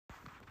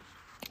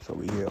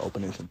over here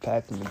opening some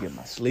packs. Let me get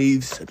my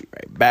sleeves. I'll be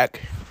right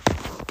back.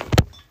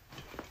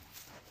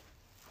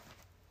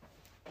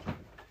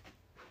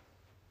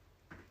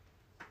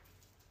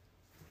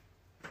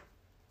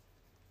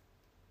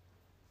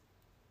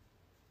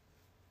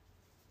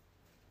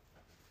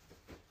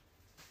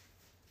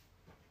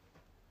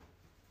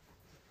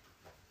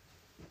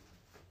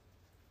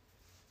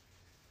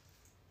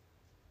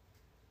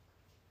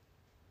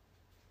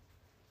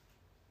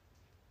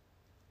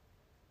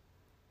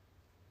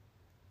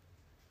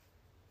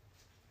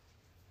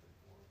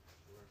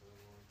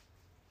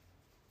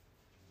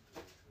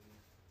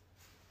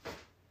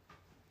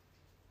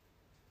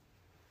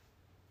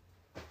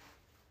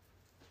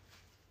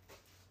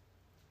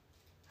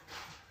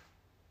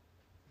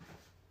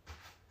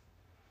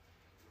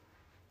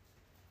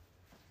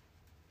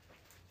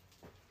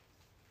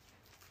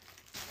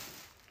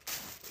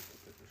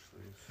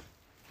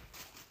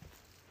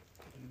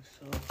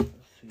 So, let's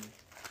see.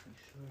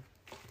 Make sure.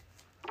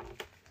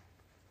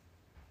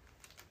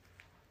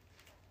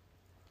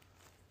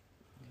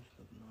 This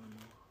look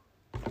normal.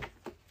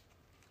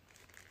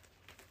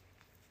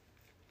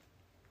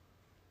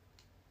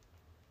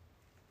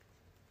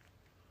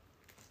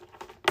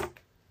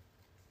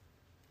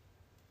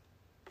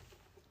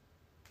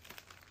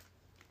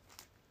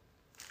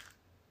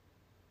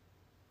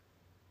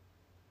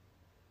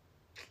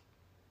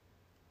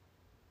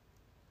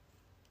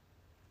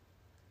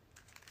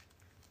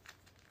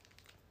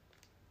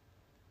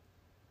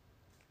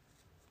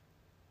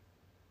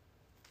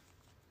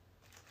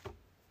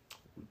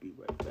 We'll be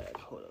right back.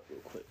 Hold up real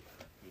quick.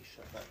 Let me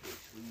shut out this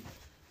sleeve.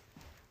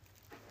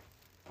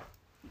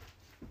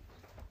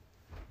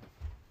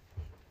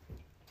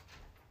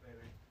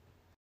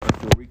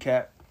 For a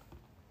recap,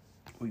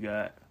 we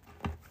got.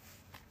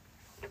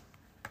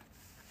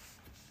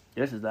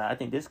 I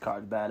think this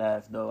card's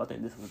badass though. I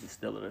think this was the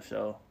steal of the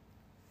show.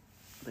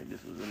 I think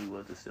this really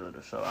was the steal of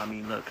the show. I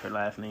mean, look, her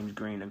last name's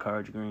Green, the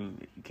card's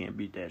green. You can't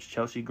beat that. It's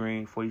Chelsea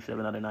Green,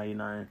 47 out of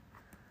 99.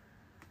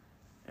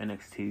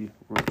 NXT,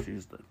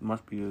 which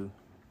must be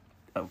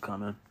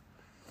upcoming.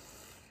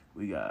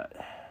 We got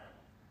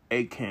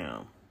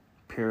A-Cam,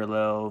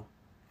 Parallel,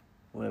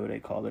 whatever they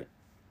call it.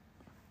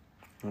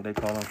 What they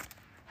call them?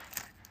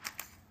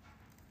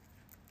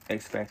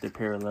 X Factor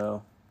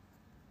Parallel.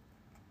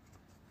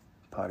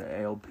 Part of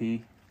AOP.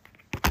 We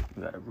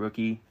got a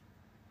rookie,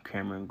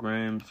 Cameron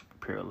Grimes,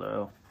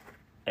 Parallel,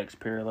 X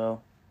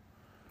Parallel.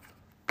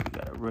 We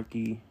got a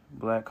rookie,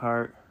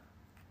 Blackheart.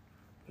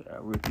 We got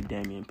a rookie,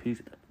 Damian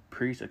Priest.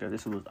 I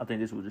think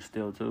this was a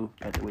steal too.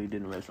 That's the way he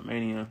did in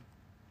WrestleMania.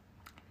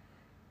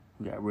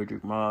 We got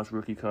Roderick Moss,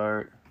 rookie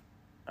card.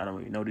 I don't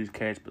really know these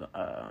cats, but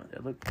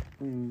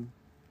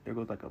there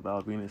goes like a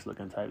Val Venus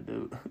looking type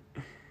dude.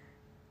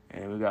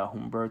 And we got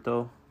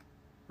Humberto,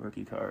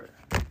 rookie card.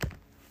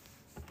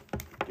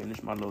 Then this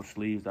is my little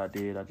sleeves I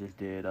just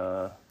did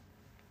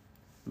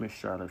Miss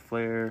Charlotte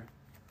Flair,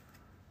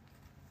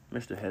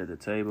 Mr. Head of the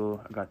Table.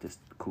 I got this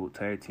cool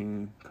tag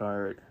team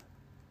card.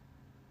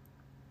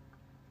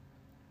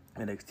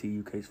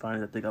 NXT UK's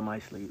finest. I think I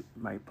might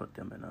put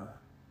them in a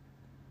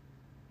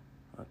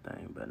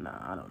thing, but nah,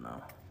 I don't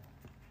know.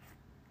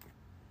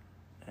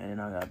 And then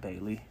I got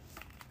Bailey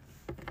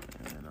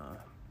and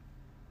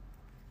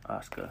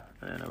Asuka,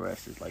 and then the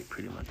rest is like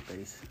pretty much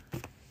base.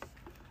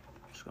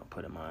 Just gonna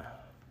put in my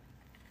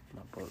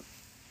book.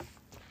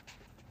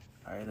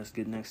 All right, let's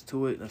get next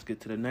to it. Let's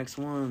get to the next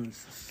one. Let's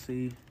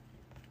see.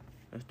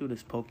 Let's do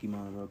this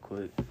Pokemon real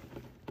quick.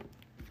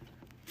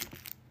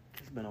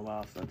 It's been a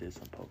while since I did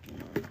some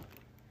Pokemon.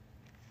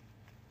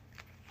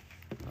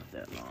 Not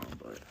that long,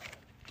 but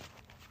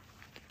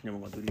then we're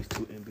gonna do these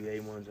two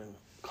NBA ones and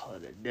call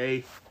it a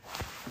day.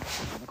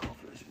 I'm gonna go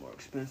for this more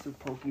expensive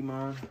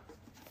Pokemon.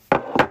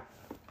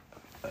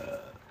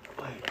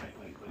 Wait.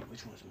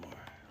 Which one's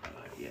more?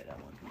 Yeah, that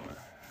one's more.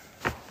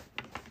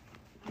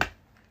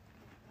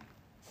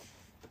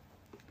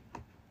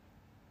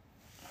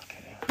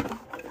 Okay.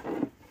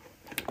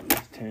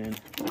 That's 10.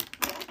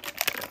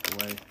 Out the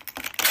way.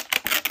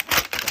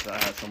 I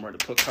have somewhere to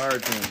put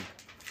cards in.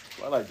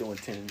 Well, I like doing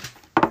 10.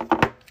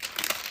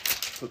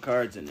 Put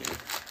cards in there.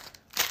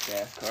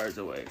 Stash cards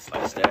away. It's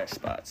like stash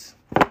spots.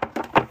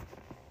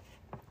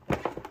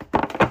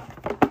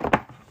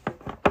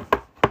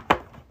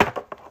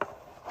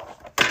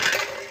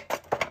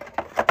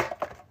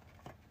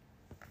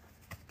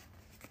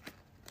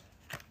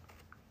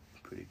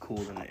 Pretty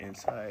cool on the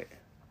inside.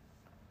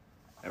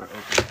 Never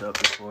opened it up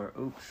before.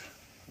 Oops.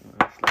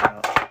 Slide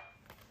out.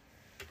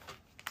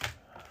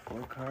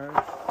 4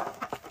 cards.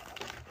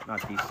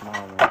 Not these small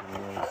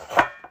ones.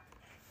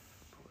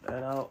 Pull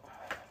that out.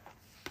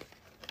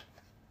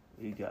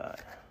 We got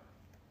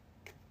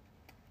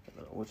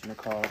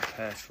whatchamacallit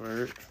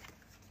password.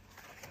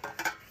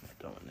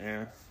 Throw in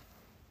there.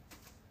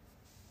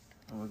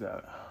 And we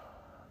got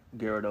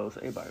Gyarados.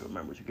 Everybody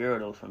remembers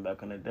Gyarados from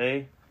back in the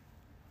day.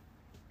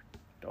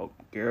 Dope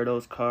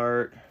Gyarados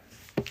card.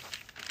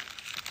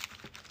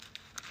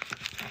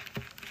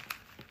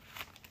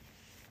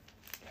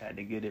 Had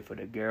to get it for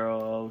the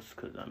Gyarados,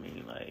 because, I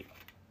mean, like,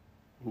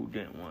 Who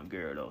didn't want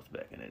Gyarados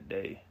back in the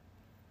day?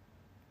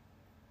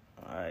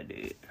 I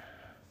did.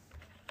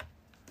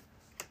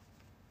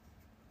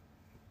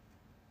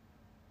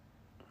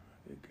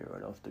 Get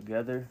Gyarados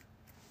together.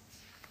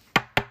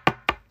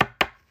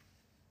 Let's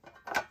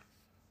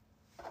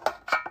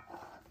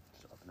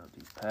open up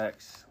these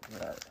packs.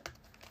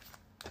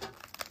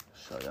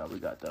 Show y'all we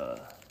got the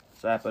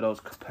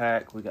Zapdos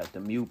pack, we got the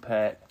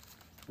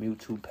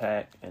Mewtwo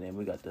pack, and then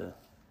we got the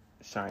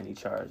shiny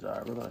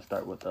Charizard. We're gonna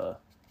start with the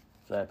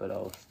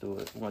Zapdos.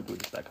 We're gonna do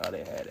it just like how they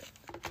had it.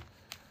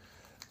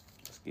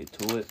 Let's get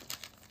to it.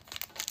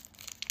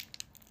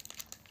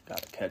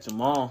 Gotta catch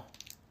them all.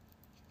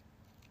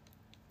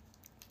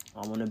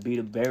 I wanna be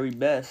the very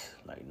best,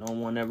 like no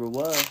one ever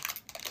was.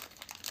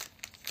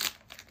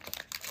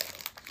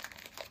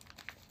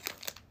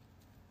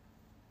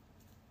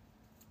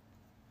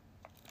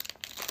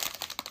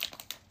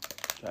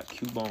 Got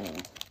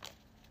Cubone.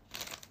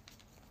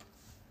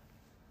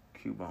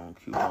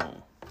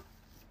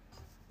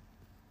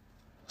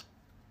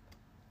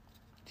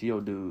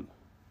 Geodude.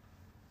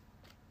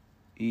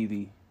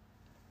 Eevee.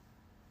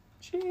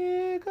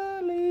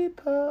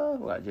 Jigglypuff.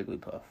 We got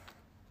Jigglypuff.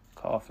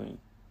 Coughing.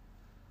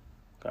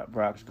 Got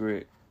Brock's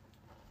Grit.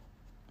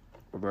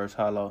 Reverse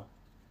Hollow.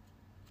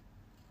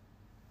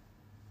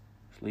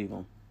 Just leave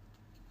them.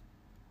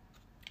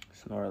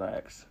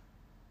 Snorlax.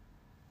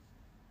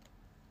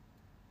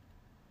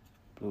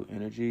 Blue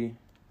Energy.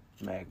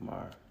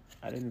 Magmar.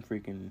 I didn't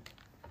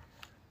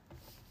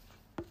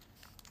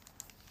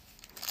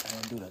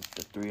do the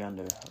 3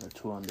 under or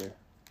 2 under.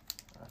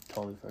 I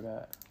totally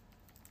forgot.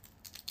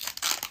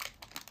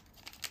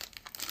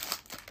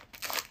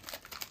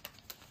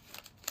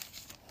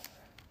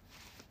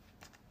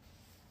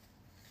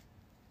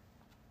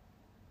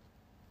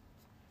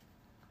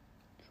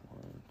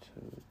 One,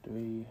 two,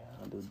 three.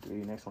 I'll do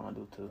 3. Next one I'll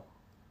do 2.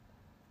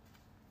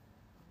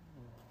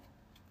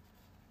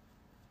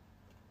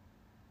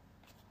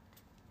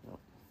 Nope.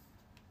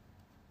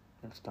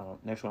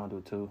 Next one I'll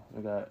do 2.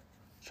 We got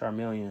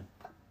Charmeleon.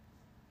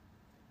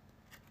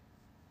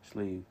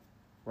 Sleeve.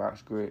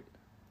 Rock's Grit.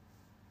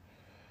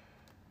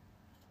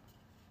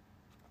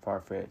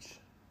 Farfetch.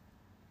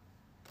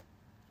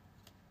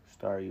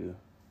 Staryu.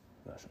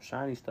 Got some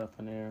shiny stuff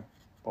in there.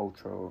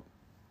 Voltro.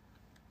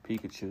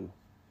 Pikachu.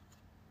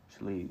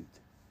 Sleeved.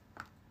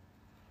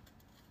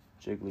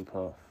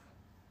 Jigglypuff.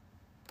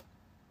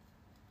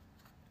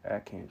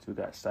 Atkins. We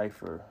got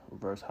Cypher.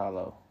 Reverse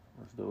Hollow.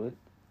 Let's do it.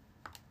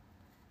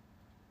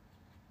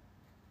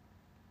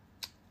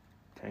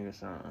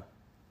 Kangaskhan.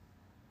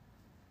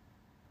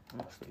 I'm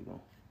gonna sleep on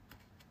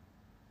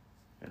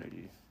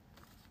Energy.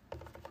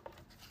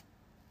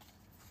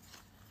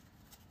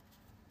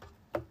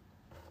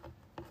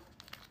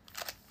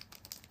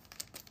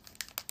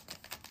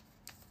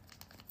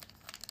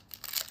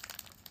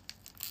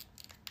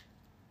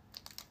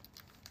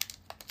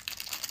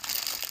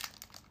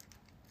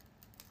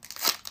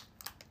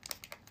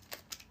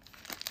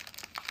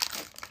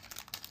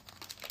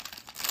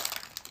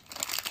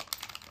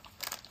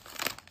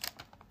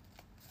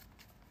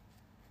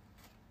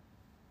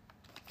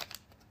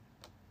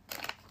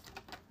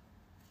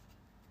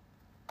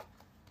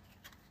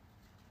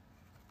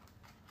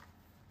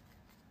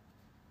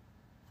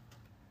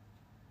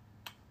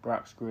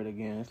 Brock's Grit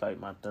again. It's like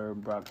my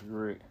 3rd Brock's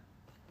Grit.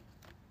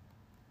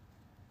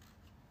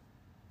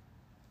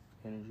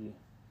 Energy.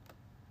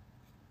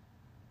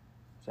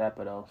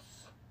 Zapdos.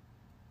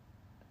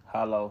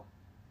 Hollow.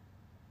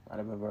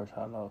 Not a reverse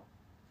hollow.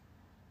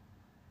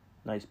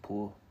 Nice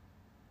pull.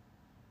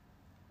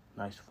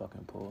 Nice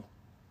fucking pull.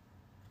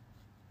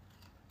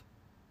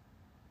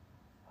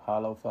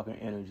 Hollow fucking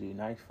Energy.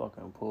 Nice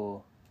fucking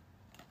pull.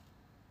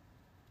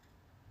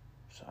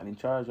 Shiny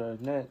Charizard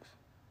is next.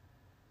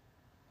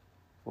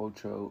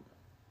 Voltro.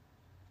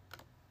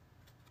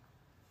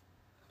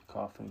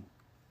 Coughing.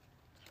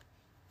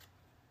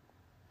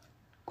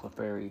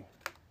 Clefairy.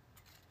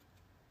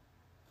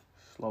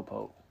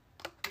 Slowpoke.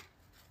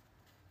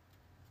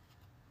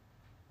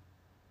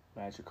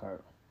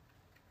 Magikarp.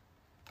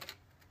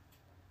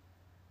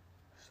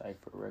 Cypher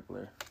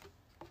regular.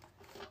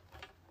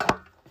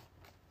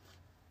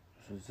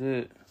 This is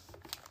it.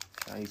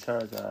 Shiny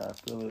Charizard, I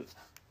feel it.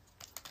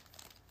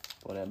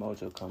 Boy, that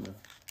mojo coming.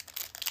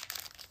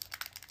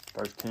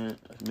 First 10,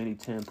 that's mini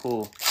 10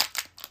 pull.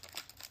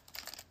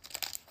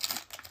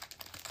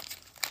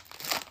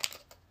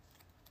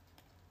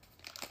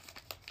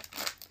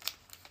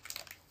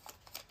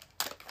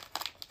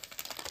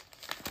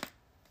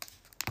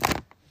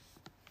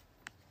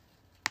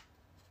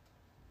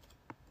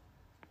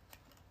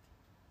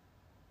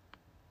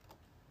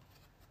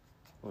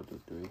 We'll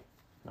do 3.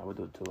 No, we'll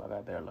do 2. I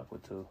got better luck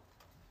with 2.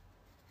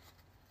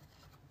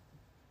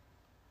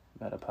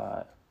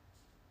 Metapod.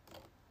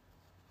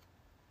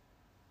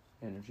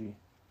 Energy.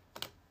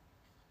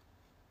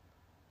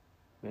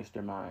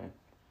 Mr. Mind.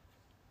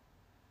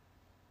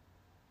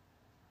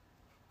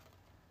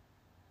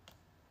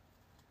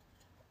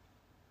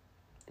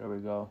 There we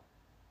go.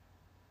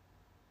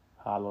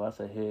 Hollow,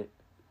 that's a hit.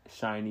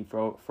 Shiny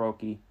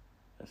Froakie.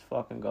 Let's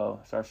fucking go.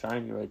 That's our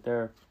shiny right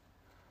there.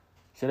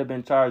 Should have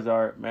been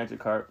Charizard,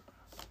 Magikarp.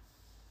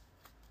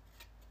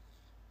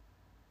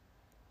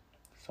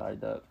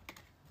 Psyduck.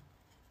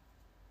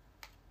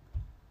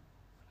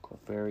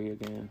 Clefairy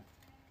again.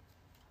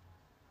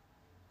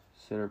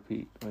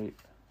 Centipede. Wait.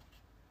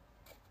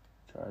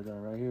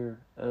 Charizard right here.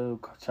 Oh,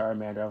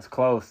 Charmander. I was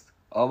close.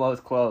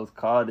 Almost close.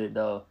 Called it,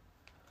 though.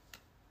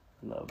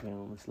 Love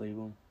him. Let's leave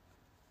him.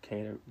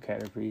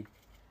 Caterpie.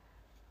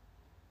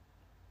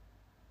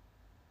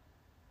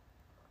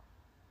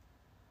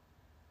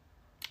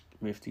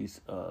 Misty's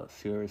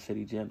Silver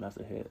City Gem. That's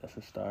a hit. That's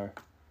a star.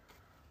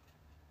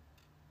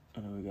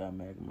 And then we got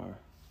Magmar.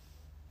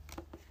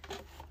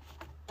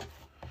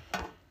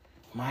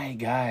 My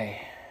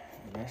guy.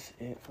 And that's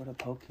it for the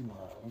Pokemon.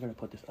 We're going to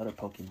put this other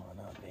Pokemon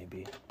up,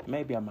 maybe.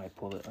 Maybe I might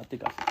pull it. I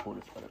think I should pull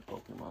this other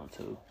Pokemon,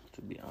 too,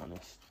 to be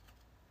honest.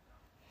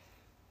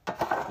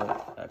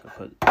 But I could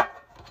put...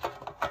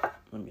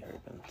 Let me hurry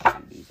up and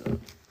speed these up.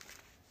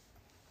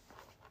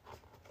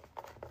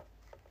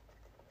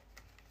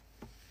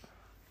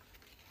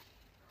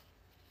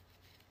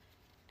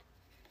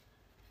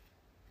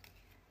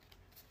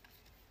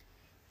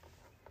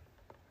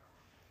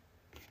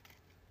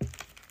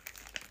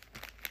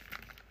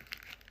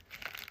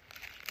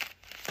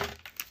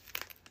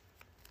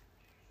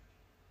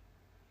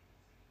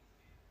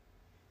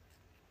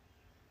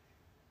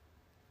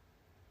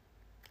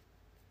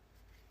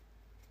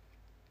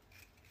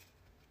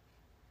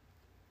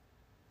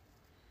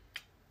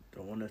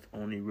 The one that's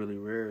only really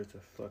rare is the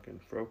fucking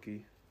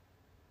Froakie.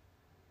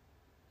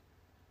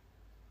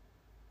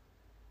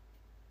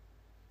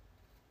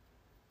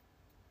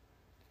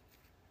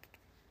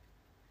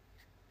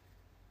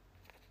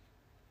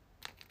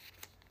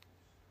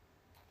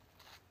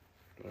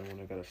 The only one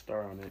that got a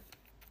star on it.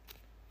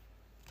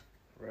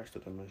 The rest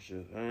of them is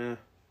just,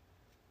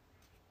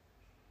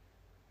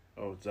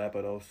 Oh,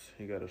 Zapdos,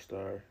 he got a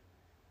star.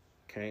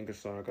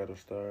 Kangaskhan got a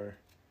star.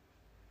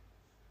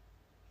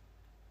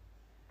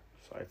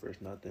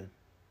 Cypher's nothing.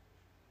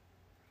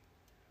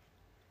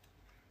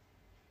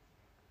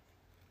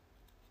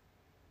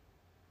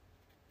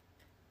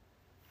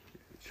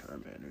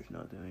 Charmander's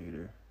nothing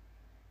either.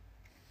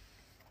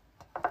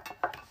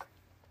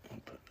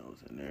 I'll put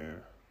those in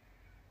there.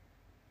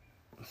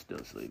 I'm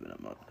still sleeping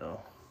them up though.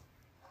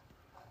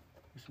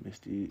 It's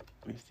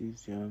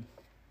Misty's Gem.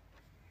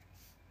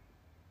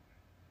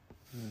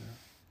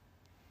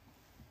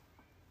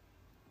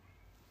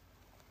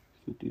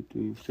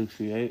 53,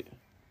 68.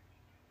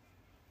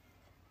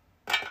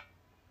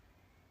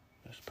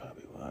 That's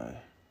probably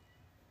why.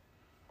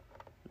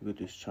 Look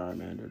at this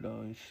Charmander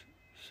though. He's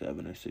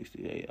 7 and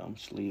 68. I'm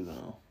sleeving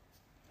him.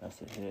 That's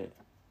a hit.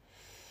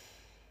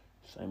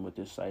 Same with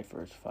this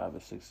Cypher. It's 5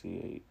 and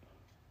 68.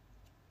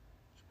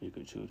 You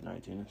could choose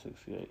 19 and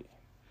 68.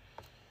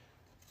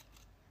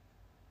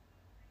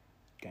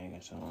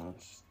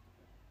 Kangaskhan's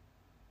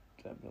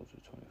Zapdos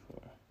are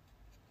 24.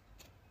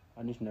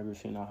 I just never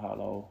seen a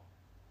hollow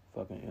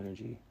fucking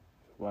energy.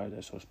 Why is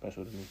that so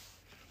special to me?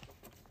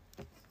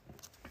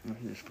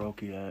 Where's this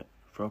Froakie at?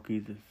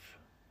 Froakie is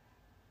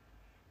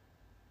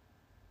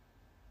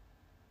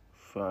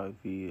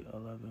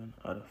 5v11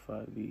 out of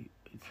 5v.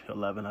 It's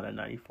 11 out of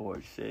 94.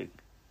 It's sick.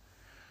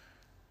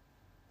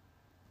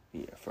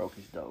 Yeah,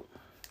 Froakie's dope.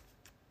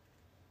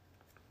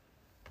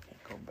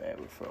 Can't go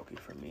bad with Froakie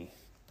for me.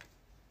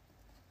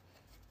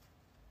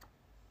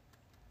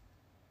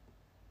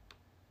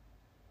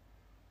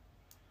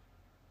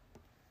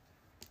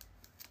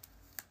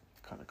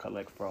 Kind of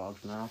collect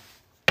frogs now.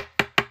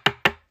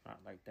 Not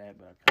like that,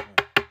 but I kind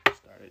of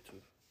started to,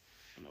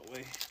 in a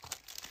way.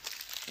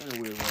 In a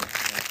weird way.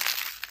 Yeah.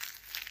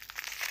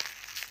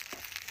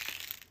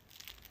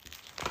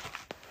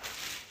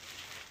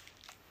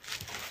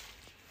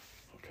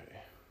 Okay.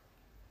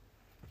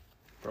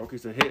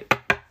 Froakie's a hit.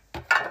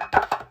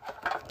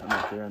 I'm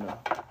up there in the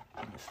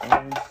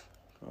stands.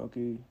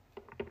 Froakie,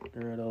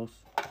 Gyarados.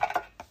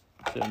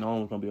 Said no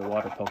one was going to be a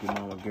water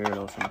Pokemon with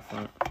Gyarados in the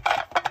front.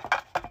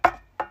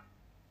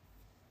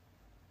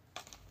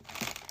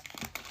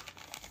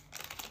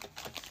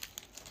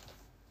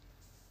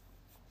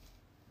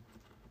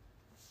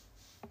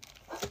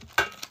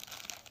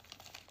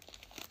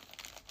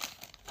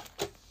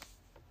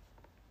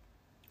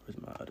 Where's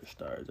my other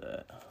stars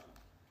at?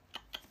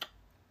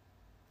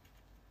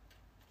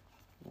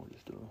 We'll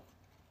just do.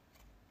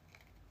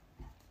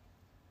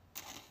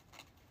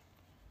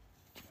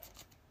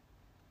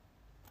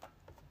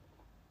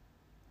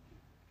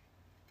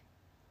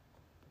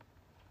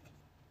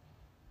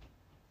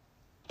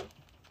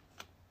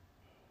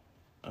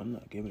 I'm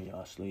not giving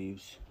y'all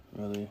sleeves,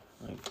 really.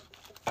 Like,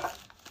 I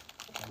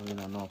really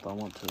don't know if I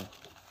want to.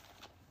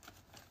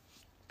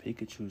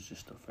 Pikachu's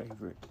just a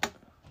favorite.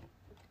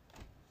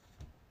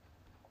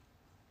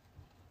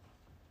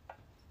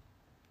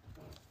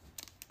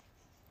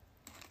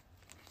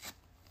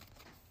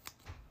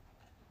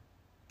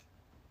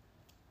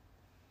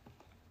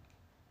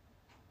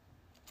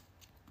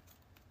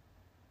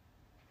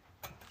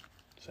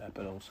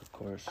 Zapdos, of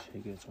course, he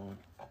gets one.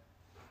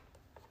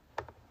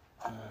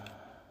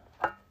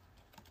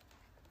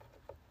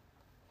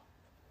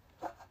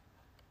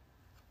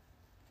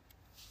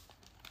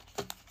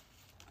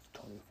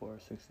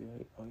 64,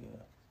 68. Oh, yeah.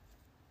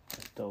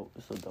 That's dope.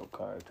 It's a dope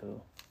card,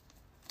 too.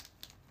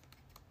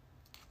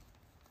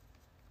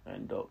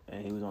 And dope.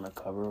 And he was on the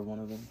cover of one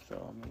of them, so,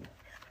 I mean,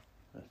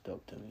 that's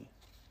dope to me.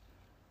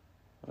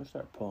 Let's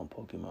start pulling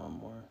Pokemon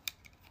more.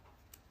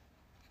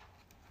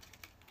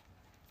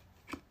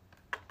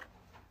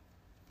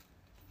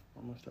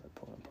 I'm gonna start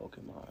pulling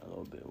Pokemon a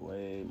little bit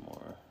way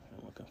more.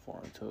 I'm looking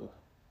forward to.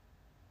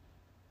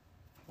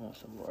 I want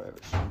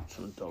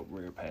some dope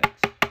rare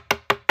packs.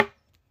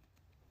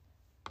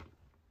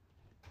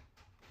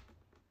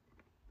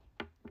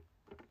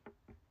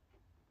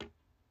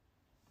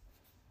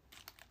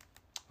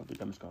 I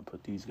think I'm just gonna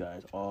put these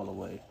guys all the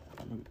way.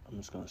 I'm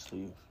just gonna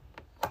sleeve.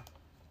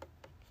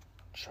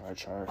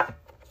 Char.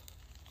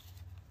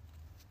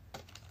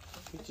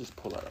 You just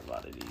pull out a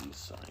lot of these,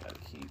 so I gotta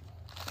keep.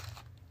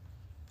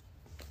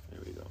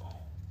 There we go.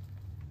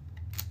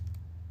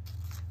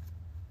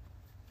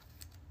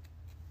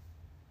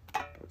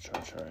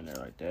 Throw Char in there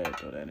like that.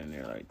 Throw that in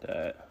there like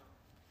that.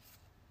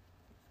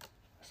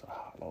 It's a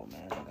hollow,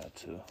 man. I got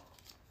to.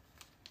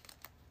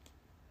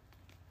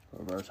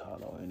 Reverse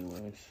hollow,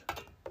 anyways.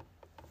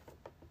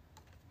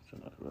 It's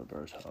another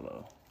reverse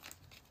hollow.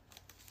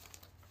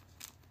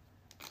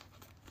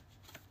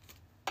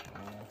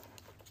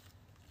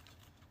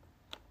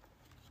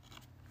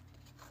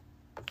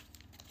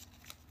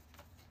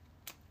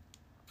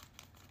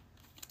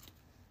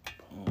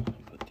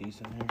 Put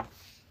these in here.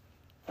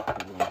 So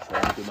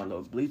I do my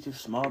little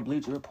small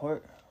bleacher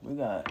report. We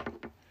got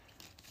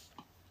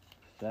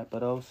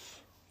Zapdos,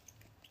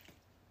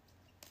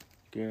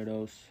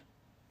 Gyarados,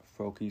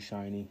 Froakie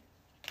Shiny.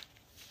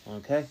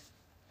 Okay.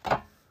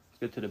 Let's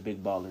get to the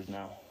big ballers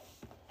now.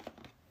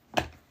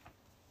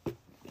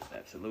 It's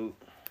absolute.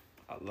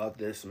 I love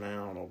this, man.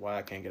 I don't know why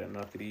I can't get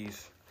enough of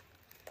these.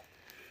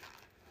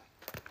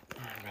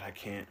 But I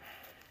can't.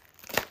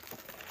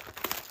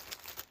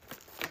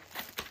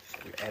 So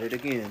we at it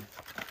again.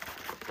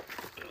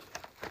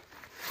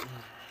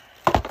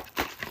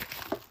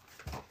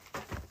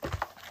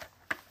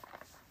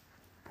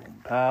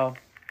 Boom, pow.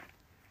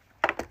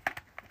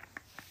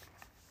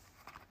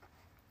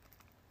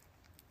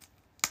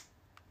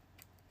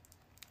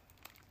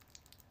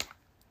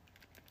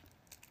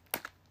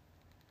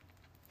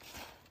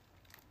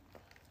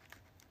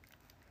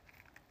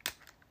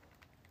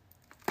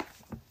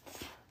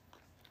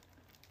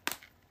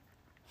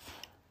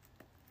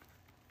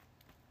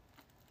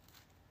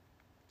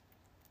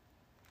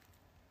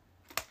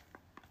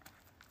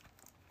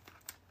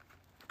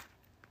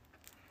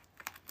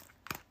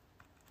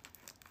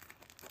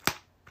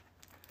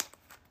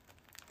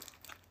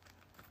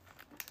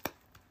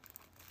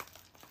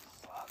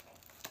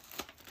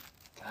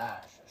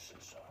 Gosh, this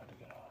shit's so hard to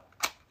get off.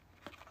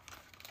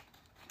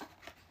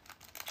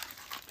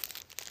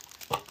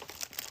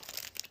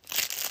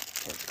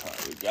 First card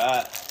we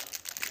got.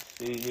 Let's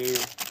see here.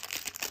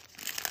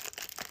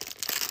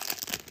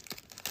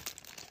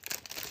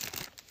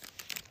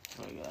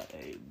 We got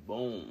a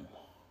boom.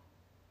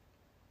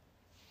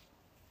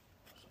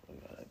 So we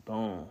got a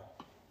boom.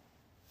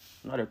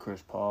 Another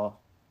Chris Paul.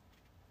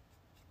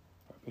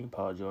 Or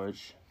Paul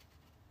George.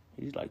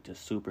 He's like the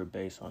super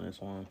base on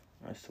this one.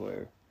 I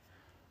swear.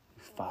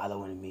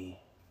 Following me.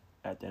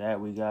 After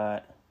that, we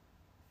got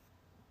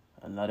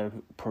another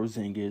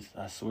Porzingis.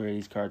 I swear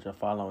these cards are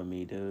following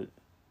me, dude.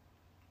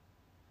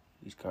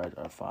 These cards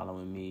are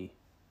following me.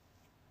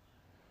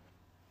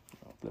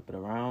 I'll flip it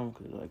around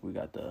because like we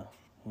got the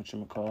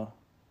whatchamacall.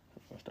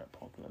 I'll start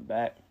pulling them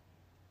back.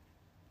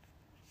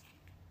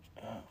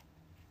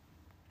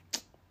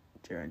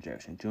 Jaren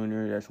Jackson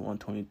Jr. That's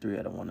 123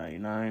 out of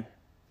 199.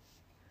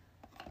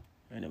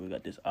 And then we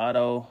got this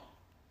auto.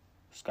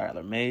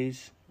 Skylar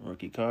Mays,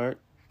 rookie card.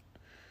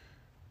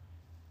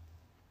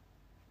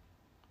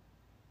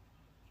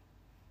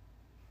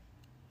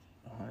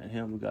 Behind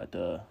him, we got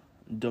the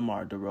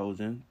DeMar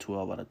DeRozan,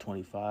 12 out of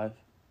 25.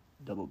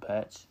 Double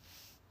patch.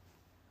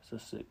 It's a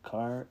sick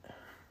card.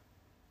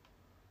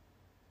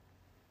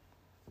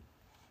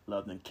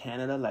 Loved in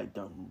Canada, like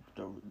the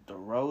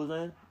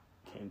DeRozan.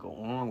 Can't go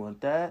wrong with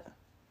that.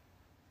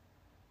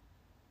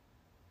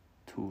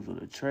 Tools of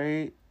the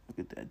trade. Look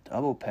at that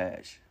double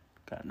patch.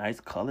 Got nice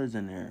colors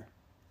in there.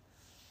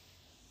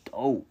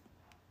 Dope.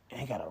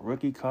 And got a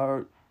rookie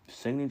card.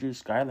 Signature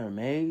Skylar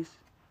Mays.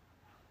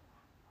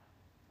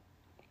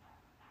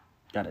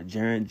 Got a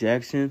Jaren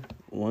Jackson.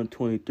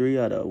 123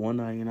 out of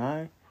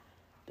 199.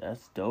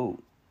 That's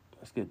dope.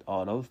 Let's get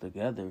all those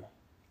together.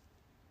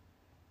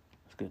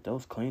 Let's get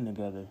those clean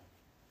together.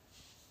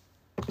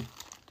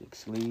 Thick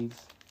sleeves.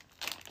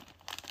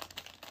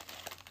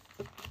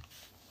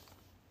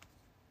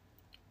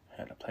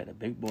 Had to play the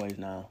big boys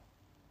now.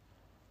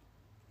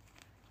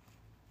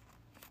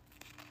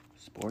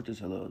 Sports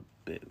is a little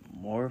bit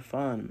more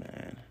fun,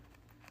 man.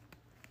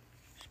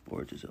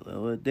 Sports is a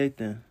little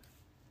addicting.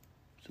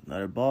 It's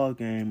another ball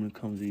game when it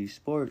comes to these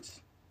sports.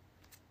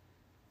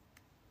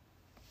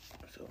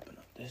 Let's open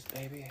up this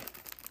baby.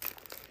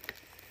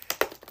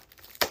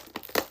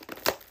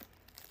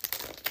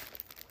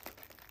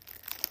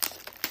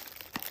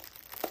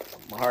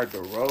 My heart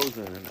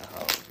DeRozan in the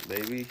house,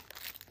 baby.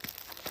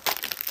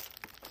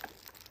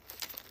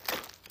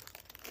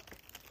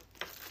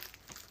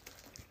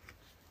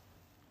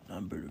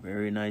 Numbered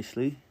very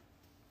nicely.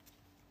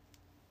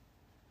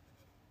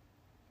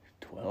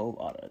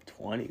 12 out of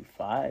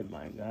 25,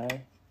 my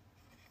guy.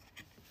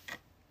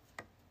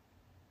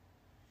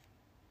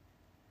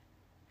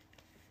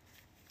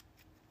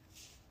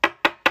 There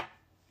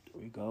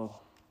we go.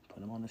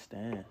 Put him on the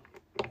stand.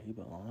 Where he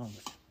belongs.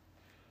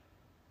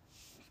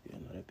 Let's get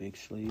another big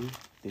sleeve.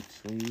 Thick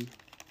sleeve.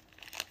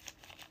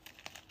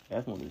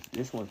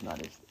 This one's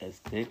not as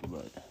thick,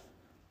 but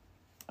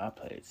I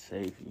play it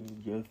safe.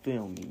 You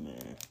feel me,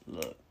 man?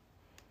 Look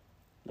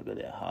at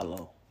that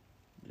hollow,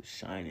 just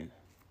shining.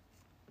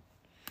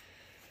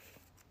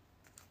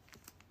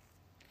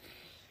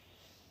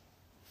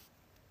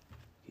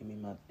 Give me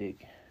my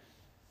thick.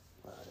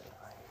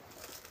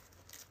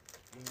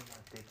 Give me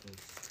my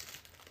thickies.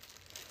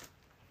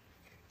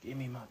 Give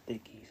me my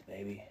thickies,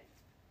 baby.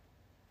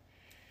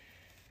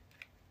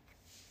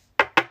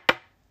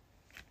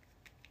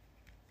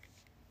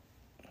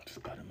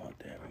 Just got him out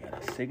there. We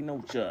got a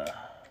signature.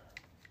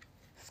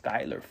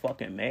 Skylar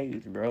fucking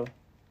Mays, bro.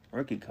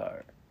 Rookie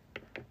card.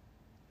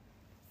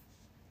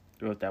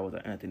 Or if that was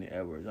an Anthony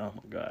Edwards, oh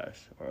my gosh.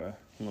 Or a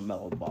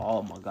LaMelo Ball,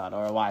 oh my god.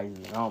 Or a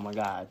Wiseman, oh my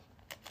god.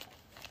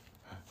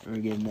 We're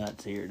getting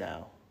nuts here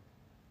now.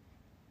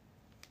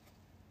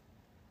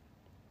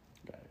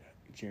 Got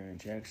Jaren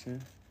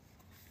Jackson.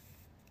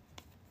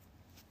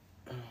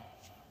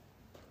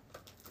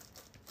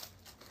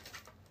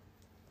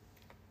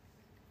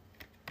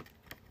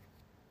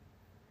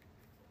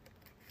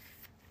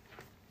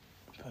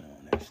 Put it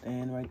on that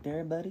stand right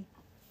there, buddy.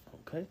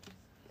 Okay.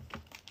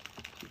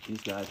 Get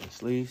these guys in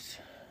sleeves,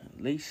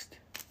 at least.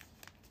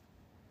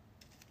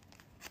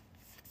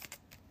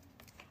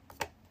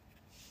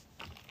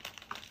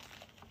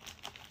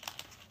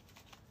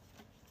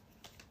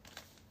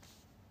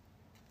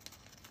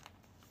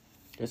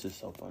 This is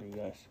so funny,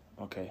 guys.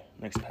 Okay,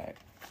 next pack.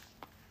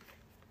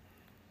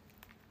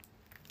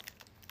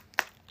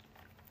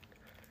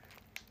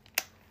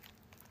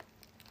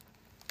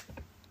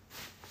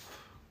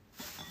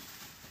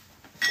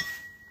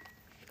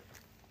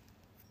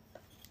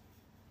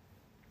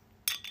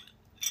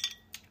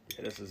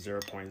 Yeah, this is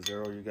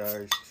 0.0, you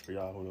guys. Just for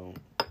y'all who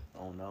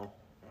don't know.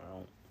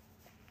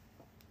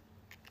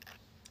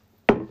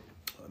 I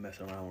don't mess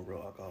around with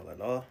real alcohol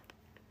at all.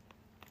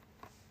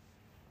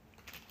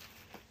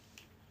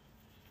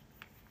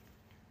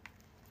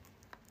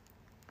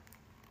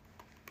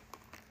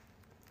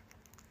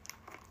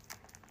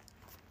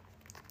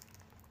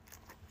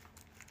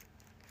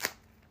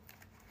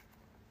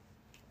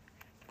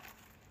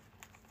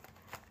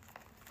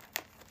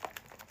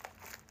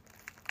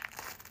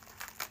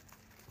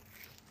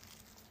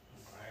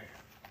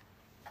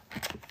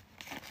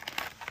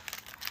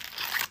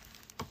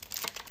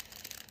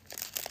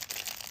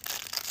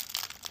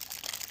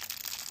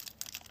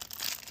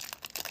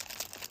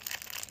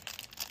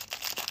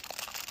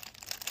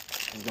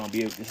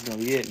 This is gonna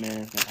be it,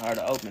 man. It's hard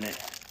to open it.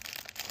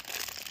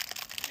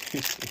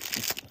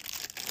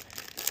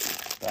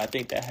 But I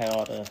think that had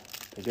all the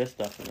good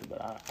stuff in it,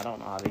 but I don't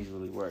know how these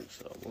really work,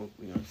 so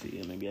we're gonna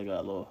see. Maybe I got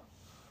a little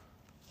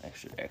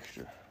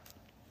extra.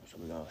 So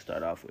we're gonna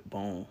start off with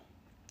boom.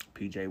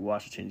 PJ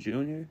Washington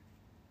Jr.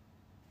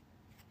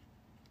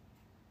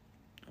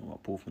 I'm gonna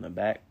pull from the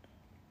back.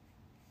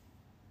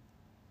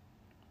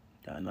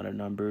 Got another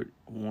numbered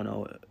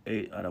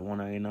 108 out of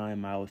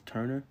 199, Miles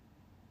Turner.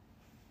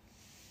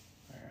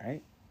 All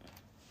right.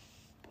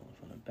 Pulling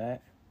from the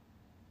back.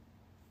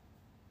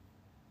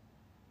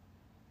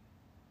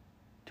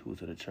 Two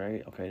to the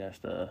trade. Okay, that's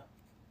the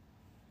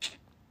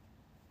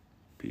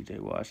PJ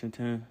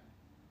Washington.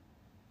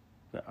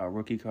 Got our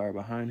rookie card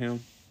behind him.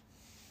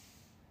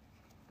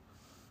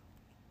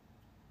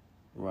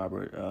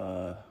 Robert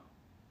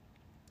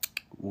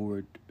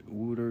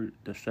Woodard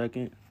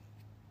II.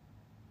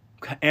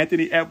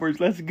 Anthony Edwards,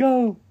 let's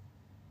go.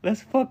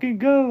 Let's fucking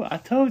go. I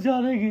told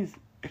y'all niggas.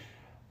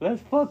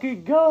 Let's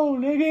fucking go,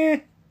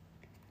 nigga.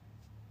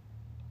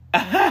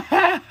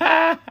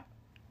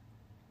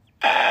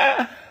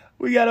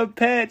 We got a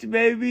patch,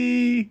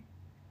 baby.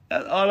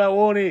 That's all I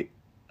wanted.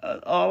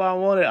 That's all I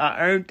wanted. I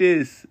earned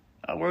this.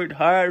 I worked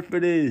hard for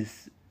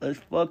this. Let's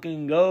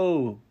fucking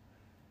go.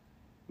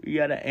 We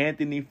got an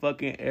Anthony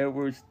fucking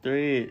Edwards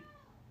thread.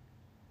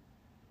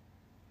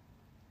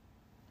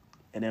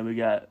 And then we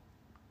got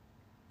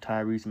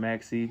Tyrese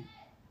Maxey,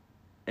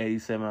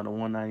 87 out of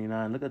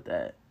 199. Look at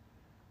that.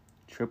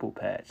 Triple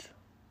patch.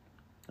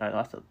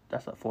 That's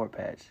a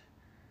 4-patch.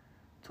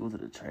 Two to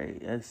the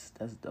trade. That's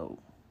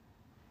dope.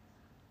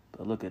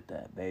 But look at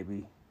that,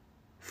 baby.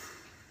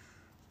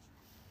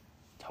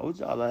 Told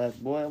y'all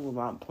last boy, I'm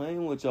not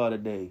playing with y'all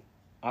today.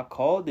 I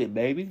called it,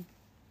 baby.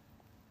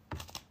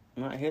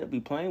 I'm not here to be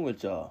playing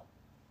with y'all.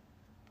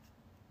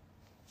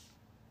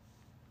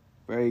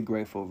 Very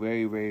grateful.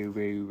 Very, very,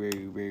 very,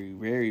 very, very,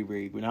 very,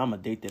 very. Now I'm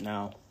addicted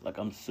now. Like,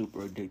 I'm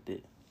super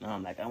addicted. Now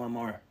I'm like, I want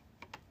more.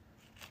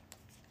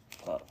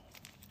 Fuck.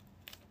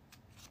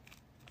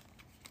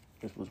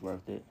 This was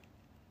worth it.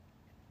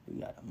 We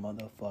got a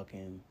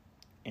motherfucking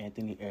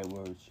Anthony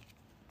Edwards.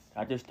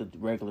 Not just the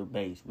regular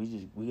base.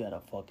 We got a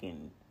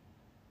fucking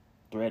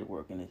thread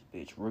work in this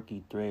bitch.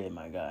 Rookie thread,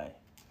 my guy.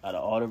 Out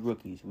of all the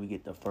rookies, we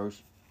get the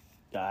first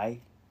guy.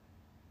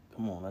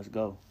 Come on, let's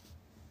go.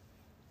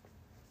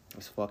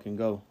 Let's fucking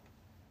go.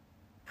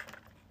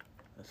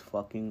 Let's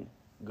fucking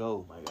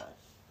go, my guy.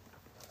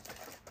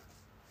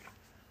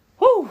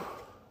 Whew.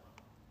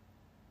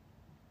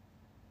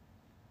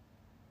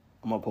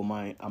 I'm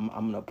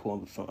gonna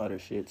pull some other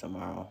shit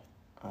tomorrow.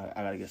 I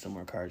gotta get some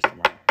more cards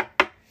tomorrow.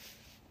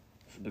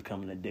 It's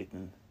becoming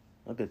addicting.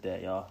 Look at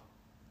that, y'all.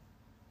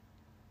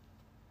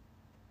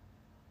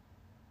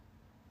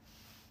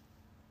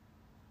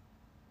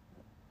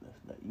 Let's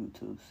let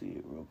YouTube see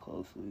it real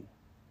closely.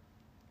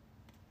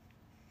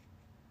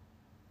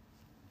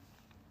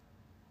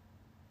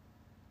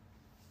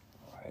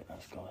 Alright,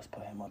 let's go. Let's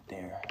put him up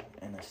there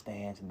in the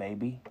stands,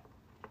 baby.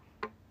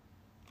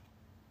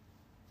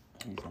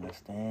 He's in the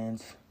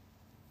stands.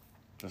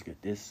 Let's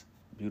get this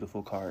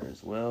beautiful card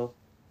as well.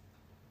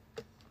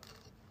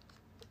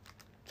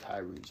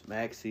 Tyrese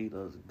Maxey,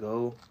 let's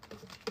go.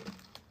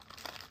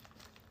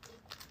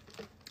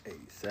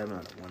 87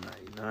 out of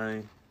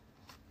 199.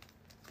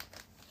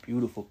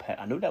 Beautiful pack.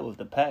 I knew that was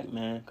the pack,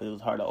 man, because it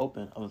was hard to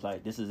open. I was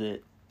like, this is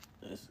it.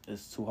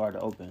 It's too hard to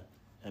open.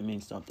 That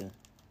means something.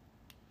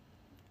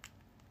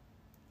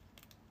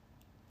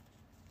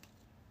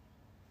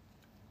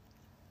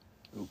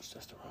 Oops,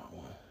 that's the wrong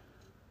one.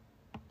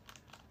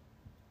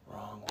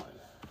 Wrong one.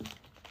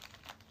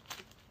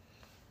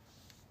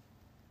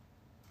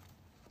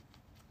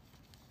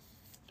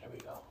 There we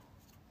go.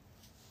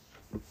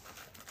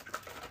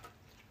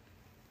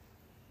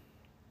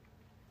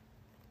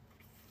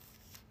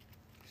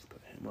 Just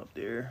put him up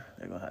there.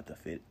 They're gonna have to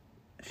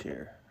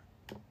share.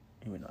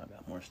 Even though I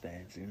got more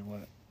stands, you know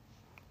what?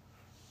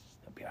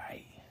 That'll be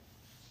alright.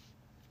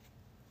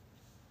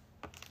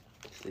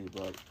 Sleeve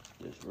up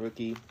this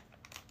rookie.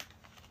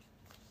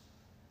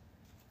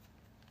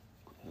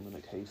 Put him in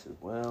the case as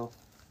well.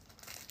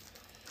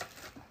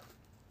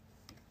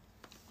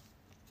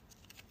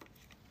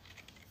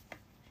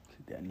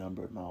 See that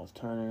number of Miles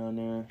Turner on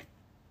there.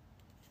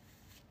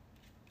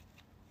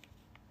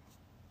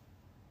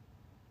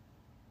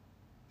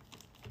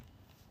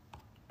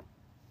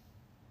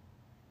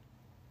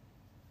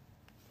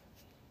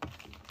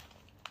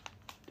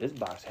 This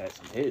box had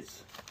some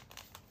hits.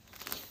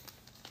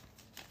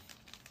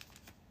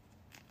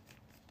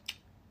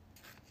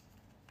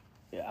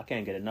 Yeah, I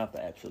can't get enough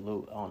of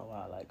Absolute. I don't know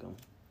why I like them.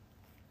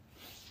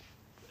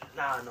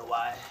 Now I know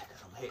why.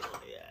 Because I'm hating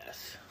on the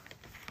ass.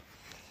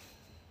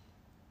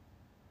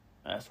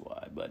 That's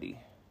why, buddy.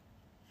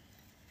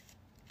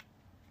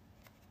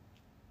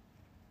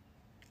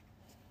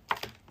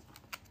 Put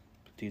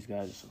these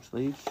guys in some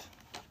sleeves.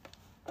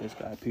 This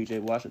guy, P.J.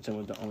 Washington,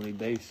 was the only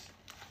base.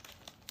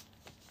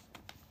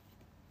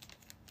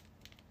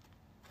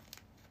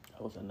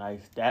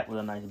 That was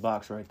a nice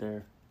box right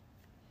there.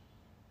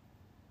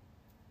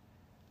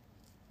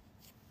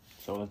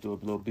 So let's do a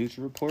little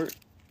Beacher report.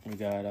 We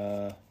got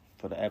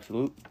for the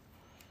Absolute,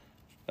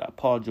 got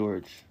Paul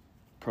George,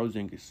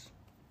 Porzingis,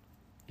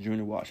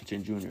 Junior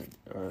Washington Jr.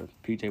 or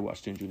P.J.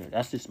 Washington Jr.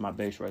 That's just my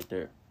base right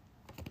there.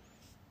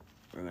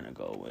 We're gonna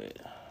go with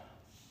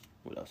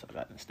what else I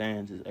got in the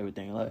stands is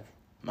everything left.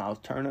 Miles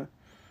Turner,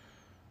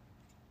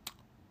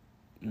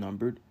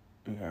 numbered.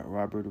 We got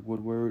Robert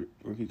Woodward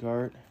rookie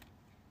card.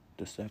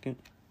 The second.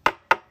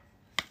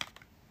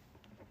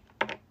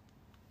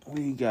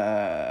 We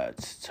got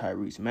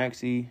Tyrese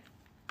Maxey,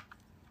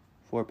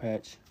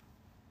 4-patch.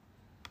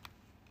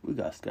 We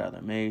got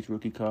Skylar Mays,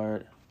 rookie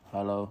card,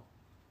 hollow,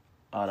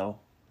 auto.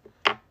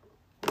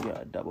 We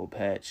got a double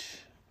patch,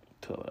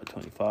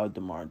 12/25,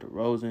 DeMar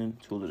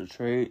DeRozan, tool of the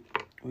trade.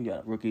 We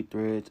got rookie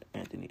threads,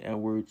 Anthony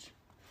Edwards.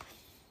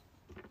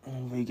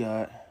 And we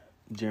got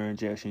Jaren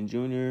Jackson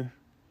Jr.,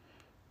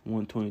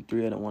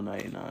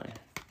 123/199.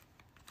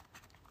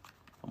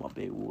 I'm a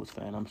big Wolves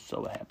fan. I'm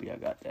so happy I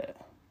got that.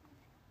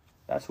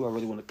 That's who I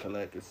really want to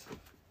collect is,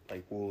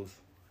 like, Wolves.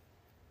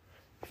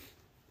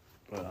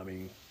 But, I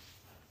mean,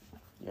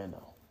 yeah,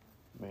 no.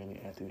 Mainly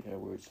Anthony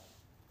Edwards.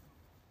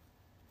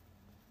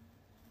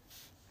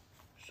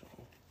 So.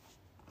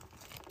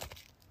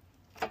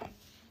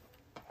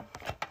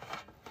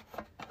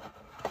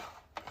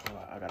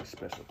 I got a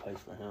special place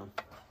for him.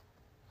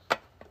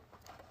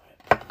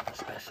 A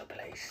special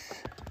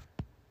place.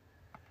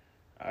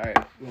 Alright,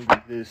 we'll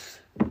get this.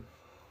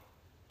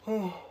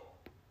 I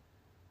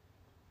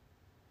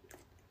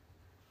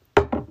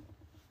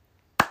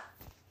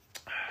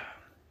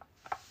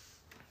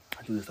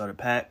do this other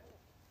pack.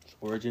 It's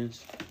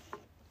Origins.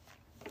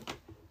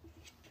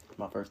 It's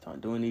my first time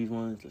doing these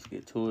ones. Let's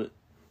get to it.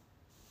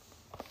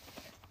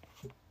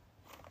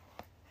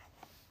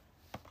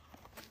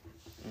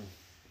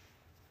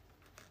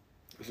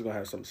 This is gonna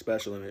have something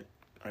special in it.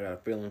 I got a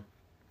feeling.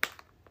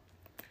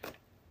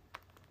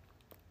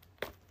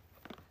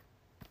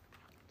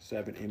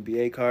 7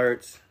 NBA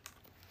cards.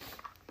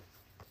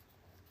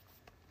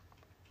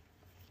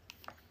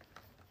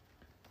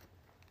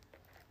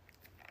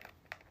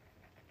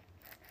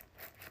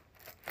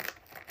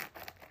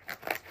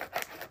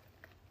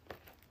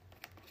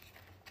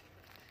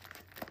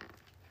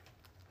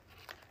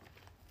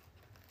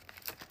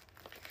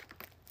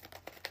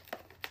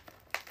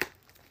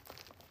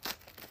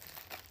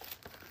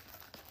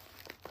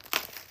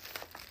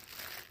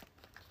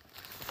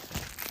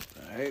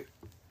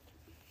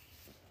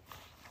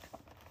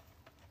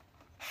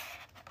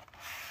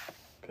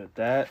 with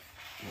that.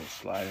 We'll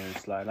slide in,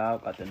 slide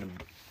out. Got the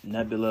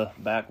nebula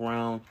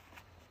background.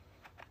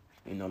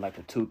 You know, like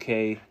the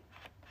 2K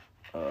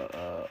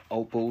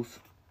opals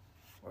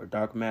or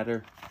dark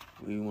matter,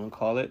 what you want to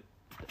call it.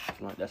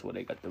 That's where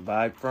they got the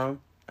vibe from.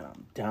 And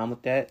I'm down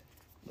with that.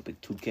 I'm a big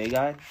 2K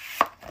guy.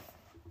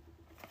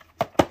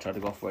 I tried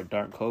to go for a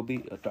dark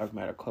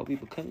matter Kobe,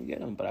 but couldn't get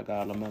him. But I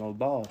got a LaMelo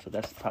Ball, so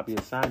that's probably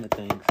a sign of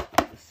things.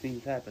 Let's see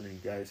what's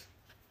happening, guys.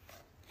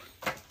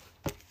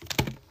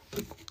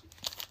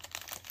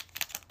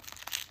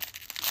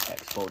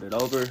 Packs folded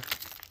over.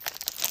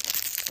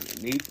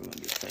 Underneath, we're going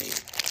to get same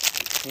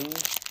 18.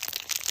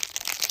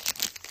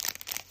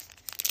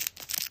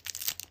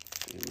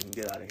 See if we can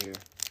get out of here.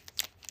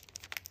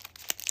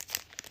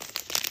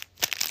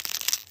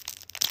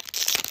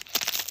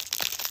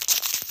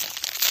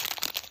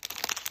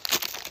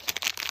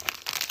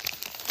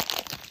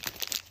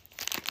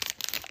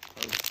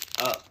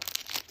 Up,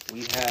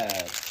 we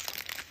have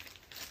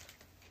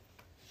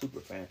super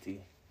fancy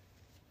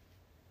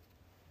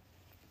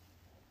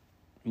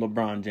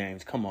LeBron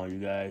James. Come on, you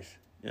guys.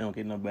 You don't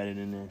get no better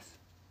than this.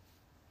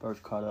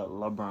 First card up,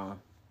 LeBron.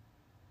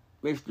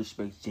 Mr.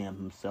 Space Jam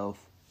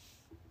himself.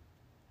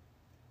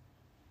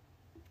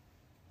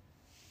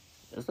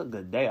 It's a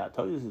good day. I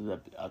told you this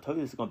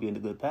is gonna be in a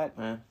good pack,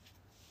 man.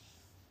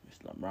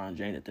 Mr. LeBron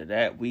James. After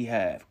that, we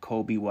have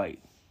Kobe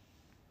White.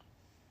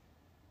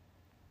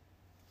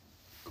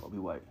 Kobe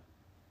White.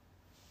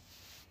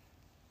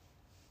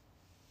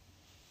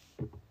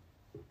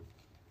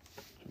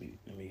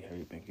 Let me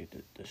hurry up and get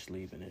the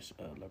sleeve in this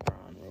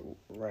LeBron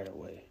right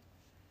away.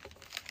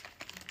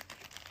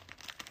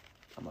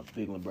 I'm a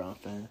big LeBron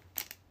fan.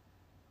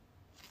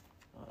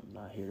 I'm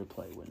not here to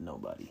play with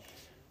nobody.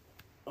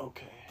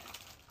 Okay.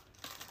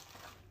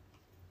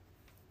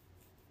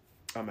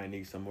 I might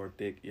need some more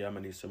thick. Yeah, I'm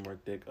gonna need some more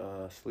thick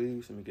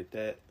sleeves. Let me get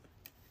that.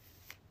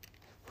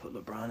 Put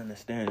LeBron in the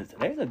stands.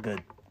 Today's a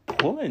good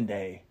pulling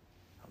day.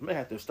 I'm gonna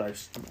have to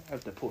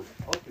pull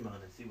some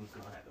Pokemon and see what's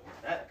gonna happen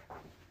with that.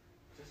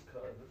 Just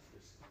cause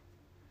this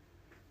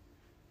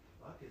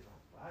fuck is on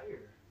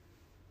fire.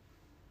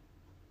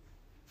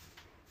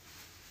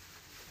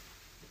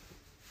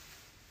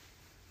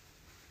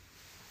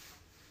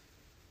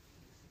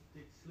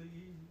 Thick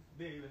sleeves,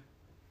 baby.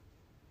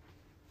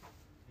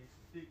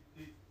 Thick.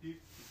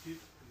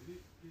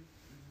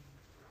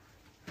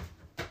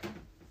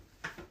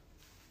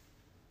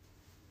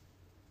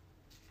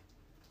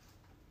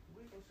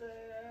 Say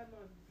that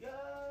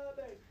yeah,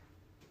 baby.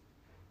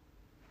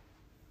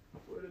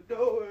 Where the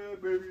door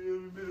at, baby?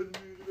 In the middle of the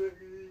music, baby.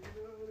 You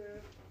know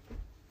that.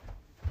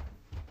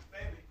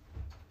 Baby.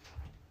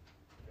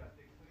 You got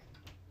thick sleeves?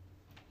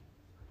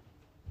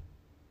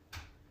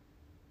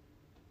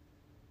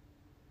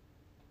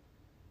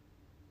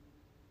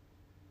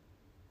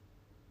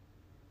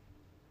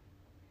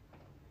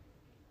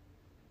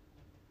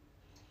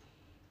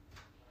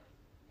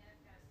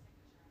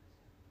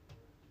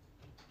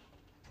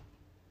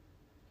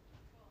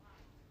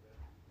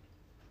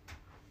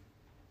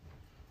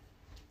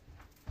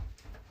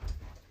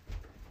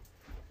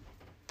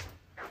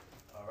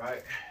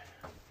 Right.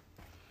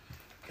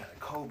 Got a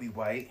Kobe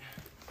White.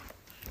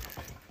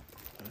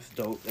 That's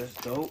dope.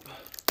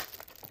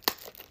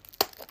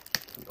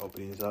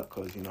 Open these up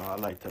because, you know, I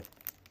like to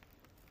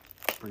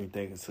bring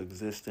things into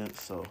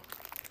existence. So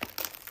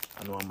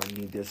I know I'm going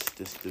to need this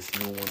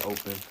new one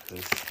open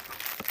because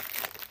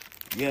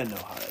you know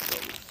how that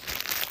goes.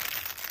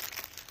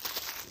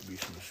 There'll be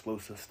some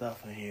exclusive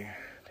stuff in here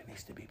that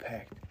needs to be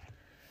packed.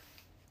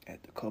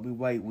 At the Kobe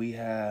White, we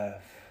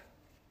have...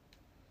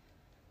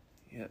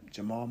 Yep,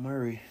 Jamal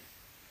Murray.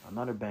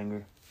 Another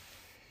banger.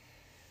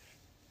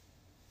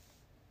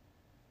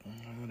 Okay,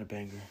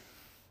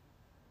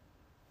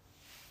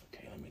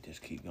 let me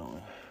just keep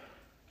going.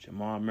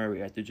 Jamal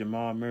Murray. After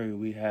Jamal Murray,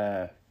 we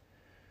have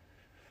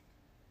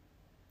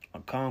a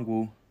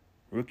Kongwu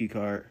rookie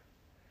card.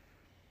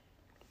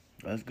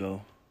 Let's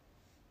go.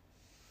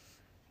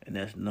 And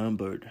that's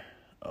numbered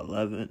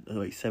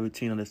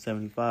 17 under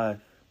 75.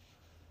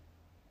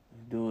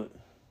 Let's do it.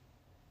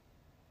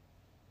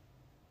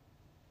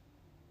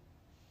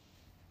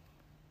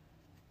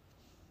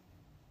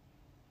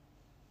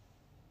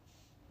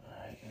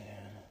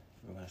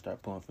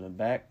 Start pulling from the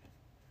back.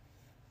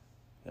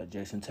 Got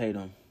Jason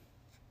Tatum.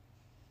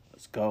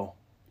 Let's go.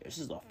 This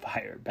is a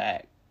fire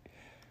back.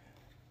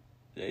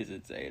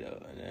 Jason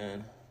Tatum. And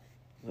then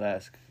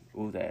last,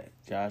 what was that?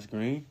 Josh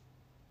Green.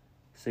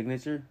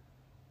 Signature.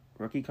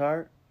 Rookie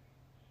card.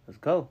 Let's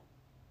go.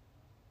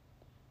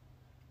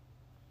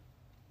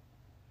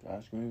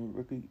 Josh Green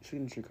rookie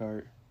signature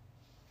card.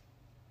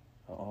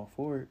 I'm all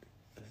for it.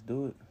 Let's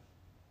do it.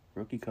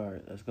 Rookie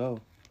card. Let's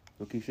go.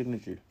 Rookie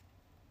signature.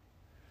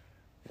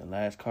 And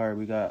last card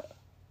we got,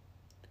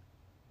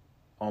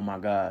 oh my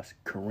gosh,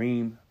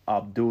 Kareem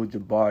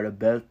Abdul-Jabbar, the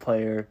best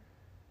player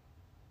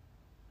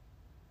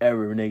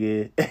ever,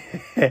 nigga.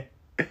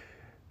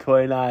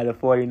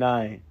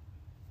 29/49.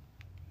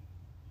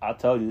 I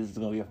told you this is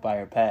going to be a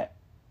fire pack.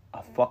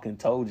 I fucking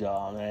told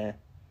y'all, man.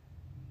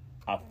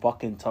 I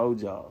fucking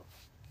told y'all.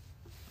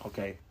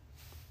 Okay.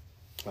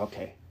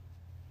 Okay.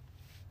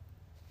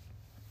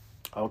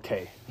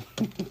 Okay.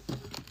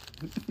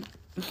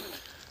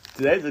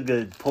 Today's a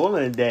good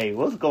pulling day.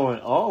 What's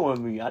going on with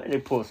me? I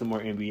didn't pull some more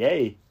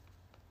NBA.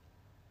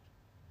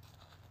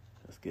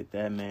 Let's get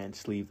that man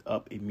sleeved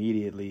up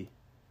immediately.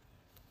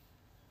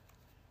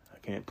 I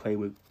can't play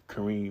with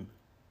Kareem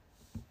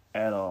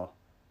at all.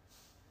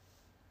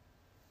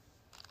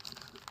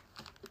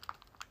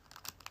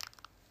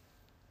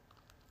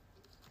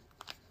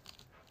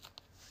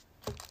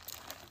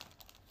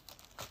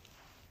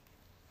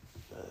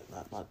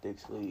 Not my thick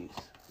sleeves.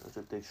 Where's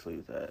the thick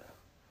sleeves at?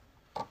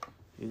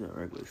 These are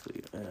regular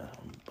sleeves. Yeah,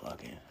 I'm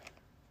bugging.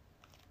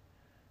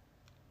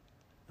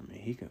 I mean,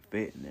 he can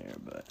fit in there,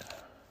 but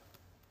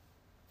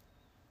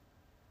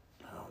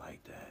I don't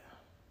like that.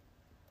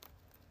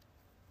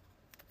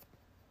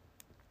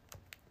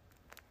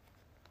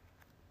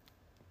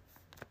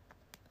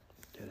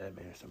 Give that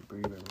man some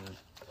breathing room.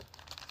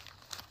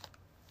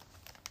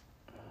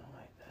 I don't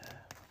like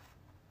that.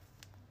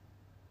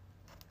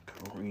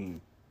 Kareem.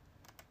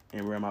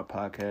 And we're on my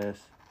podcast.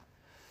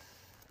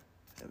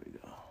 There we go.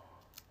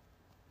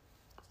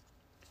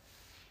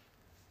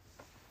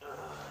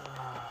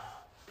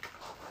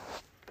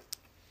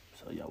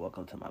 So y'all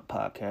welcome to my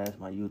podcast,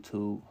 my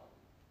YouTube,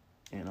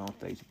 and on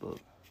Facebook.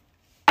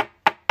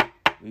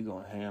 We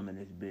going ham in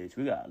this bitch.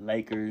 We got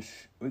Lakers.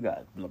 We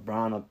got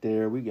LeBron up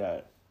there. We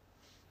got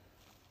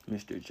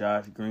Mr.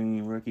 Josh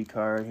Green rookie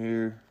card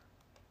here.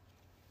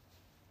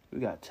 We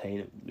got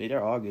Tatum.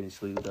 They're all getting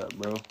sleeved up,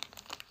 bro.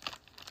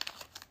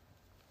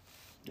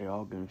 They're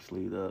all getting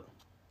sleeved up.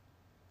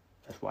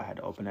 That's why I had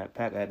to open that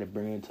pack. I had to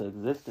bring it into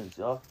existence,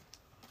 y'all.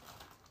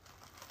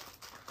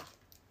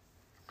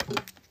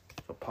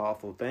 It's a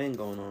powerful thing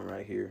going on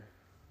right here.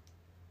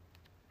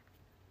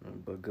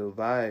 But good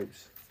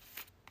vibes.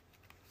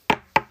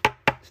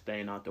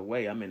 Staying out the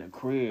way. I'm in a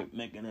crib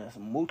making us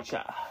some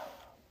mucha.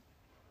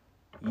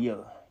 Yeah,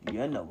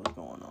 you know what's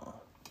going on.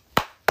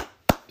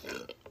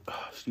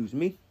 Excuse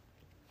me.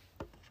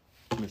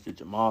 Mr.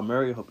 Jamal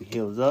Murray. Hope he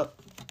heals up.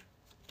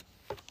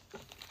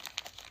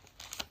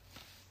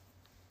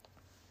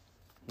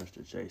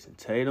 Mr. Jason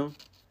Tatum.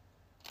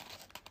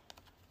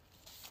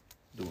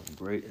 Doing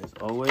great as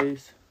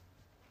always.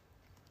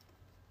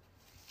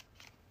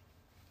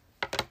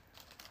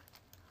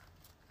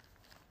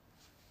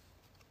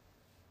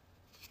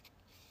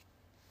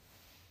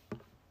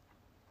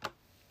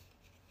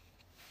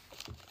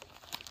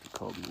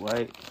 Kobe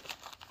White.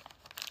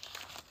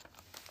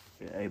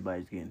 Yeah,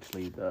 everybody's getting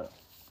sleeved up.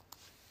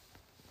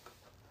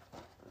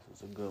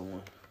 This was a good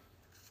one.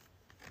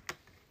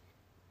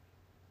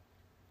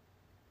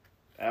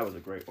 That was a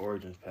great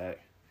Origins pack.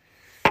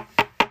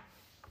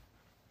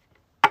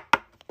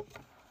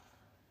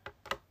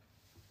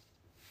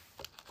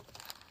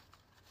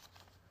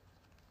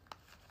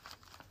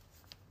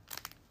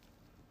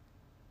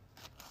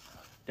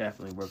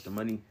 Definitely worth the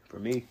money for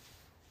me.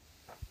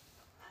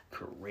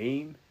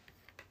 Kareem.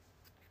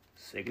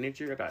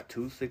 Signature. I got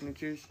 2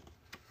 signatures.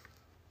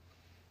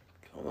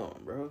 Come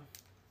on, bro.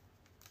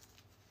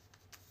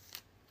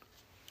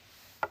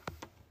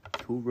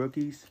 2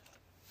 rookies.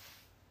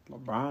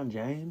 LeBron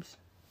James.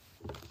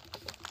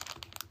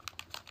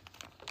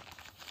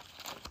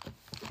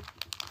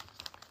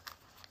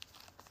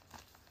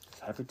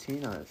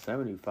 $17 out of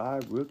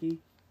 $75 rookie.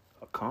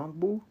 A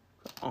Kongbu.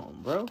 Come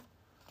on, bro.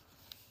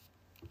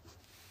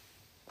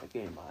 I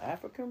gave my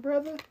African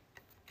brother.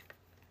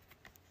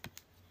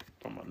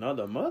 From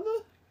another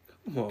mother?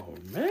 Come on,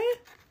 man.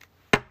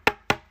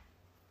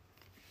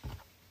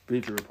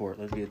 Bleacher Report.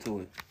 Let's get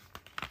to it.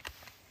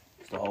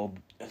 It's the whole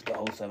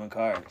 7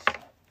 cards.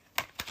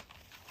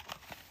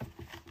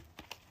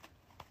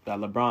 Got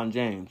LeBron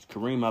James,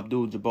 Kareem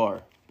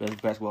Abdul-Jabbar,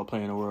 best basketball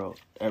player in the world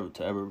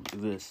to ever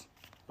exist.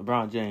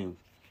 LeBron James,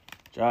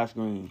 Josh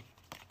Green,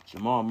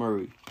 Jamal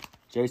Murray,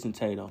 Jason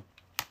Tatum,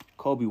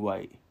 Kobe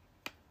White,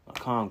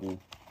 Okongwu,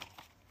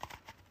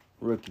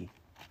 rookie.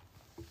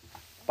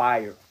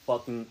 Fire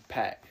fucking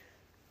pack.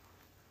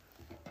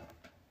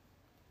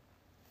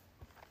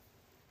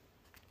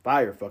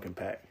 Fire fucking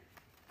pack.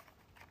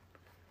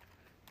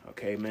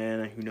 Okay,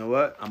 man. You know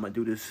what? I'm gonna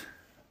do this.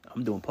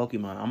 I'm doing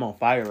Pokemon. I'm on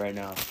fire right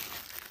now.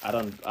 I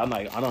done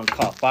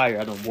caught fire.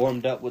 I done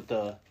warmed up with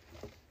the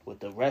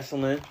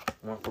wrestling.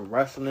 Went from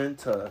wrestling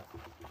to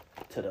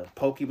the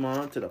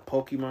Pokemon, to the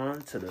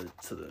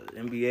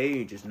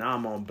NBA, and just now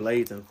I'm on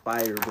blazing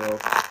fire, bro.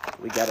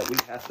 We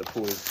have to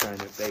pull this train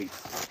in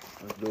face.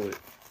 Let's do it.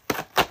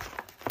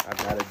 I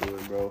gotta do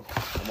it, bro.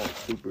 I'm on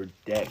super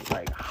deck,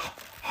 like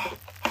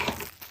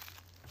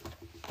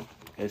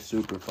it's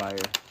super fire.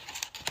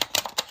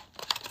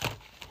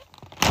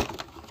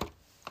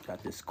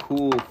 Got this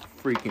cool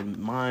freaking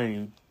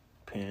mime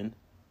pen.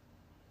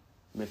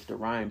 Mr.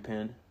 Ryan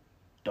pen.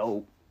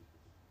 Dope.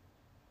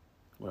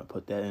 I'm gonna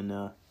put that in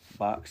the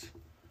box.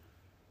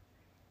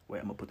 Wait,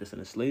 I'm gonna put this in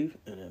the sleeve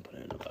and then put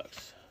it in the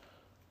box.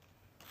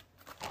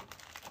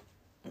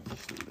 Let me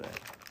sleeve that.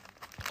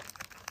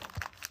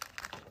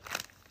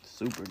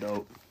 Super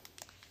dope.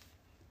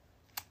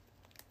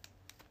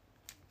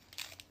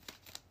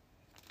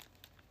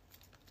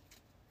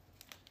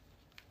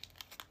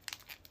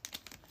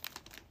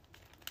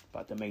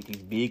 About to make these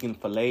vegan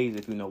fillets,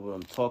 if you know what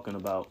I'm talking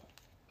about.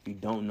 If you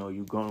don't know,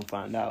 you're going to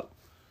find out.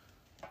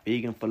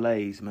 Vegan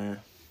fillets, man.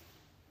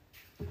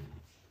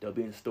 They'll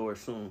be in store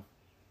soon.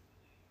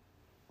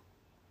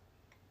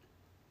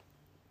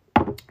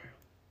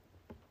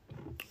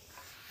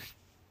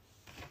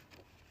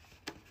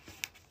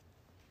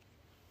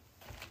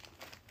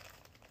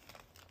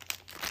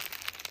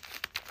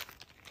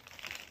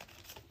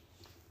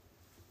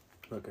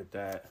 Look at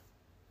that.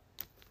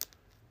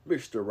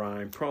 Mr.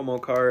 Rhyme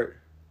promo card.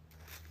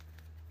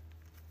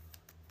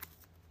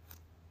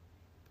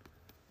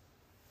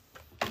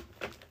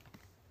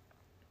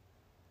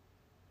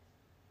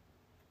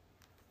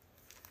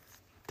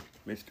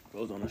 Mr.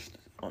 goes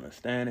on a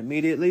stand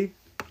immediately.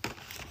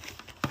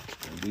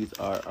 And these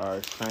are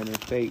our Shining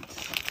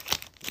Fates.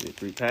 We get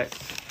 3 packs.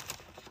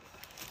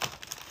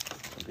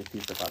 I'll get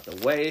these stuff out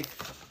the way.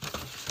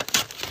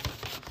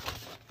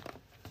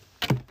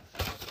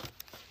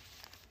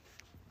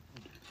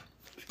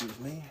 Excuse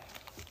me.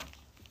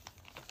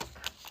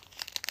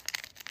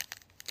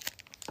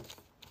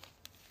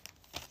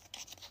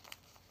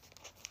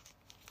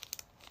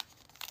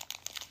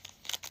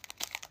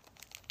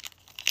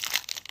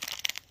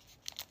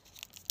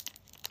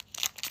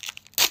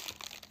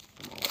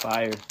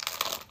 Fire.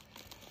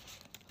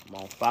 I'm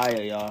on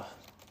fire, y'all.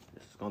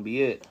 This is gonna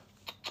be it.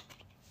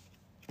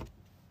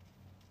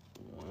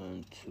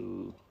 1,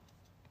 2,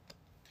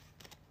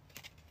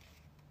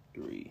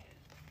 3.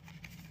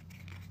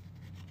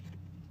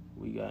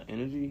 We got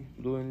energy,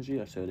 blue energy.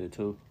 I said it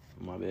too.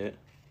 My bad.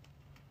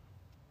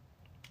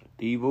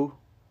 Devil.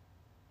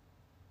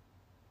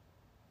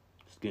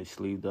 It's getting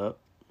sleeved up.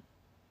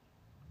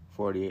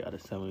 48 out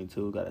of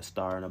 72. Got a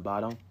star in the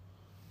bottom.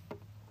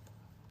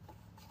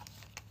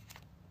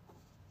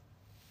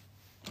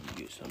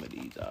 Some of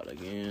these out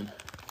again.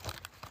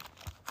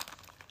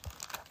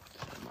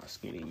 My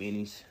skinny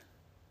minis.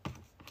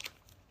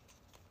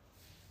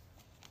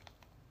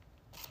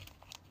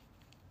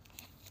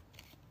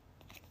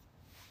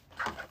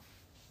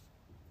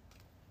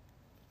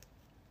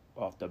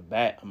 Off the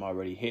bat, I'm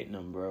already hitting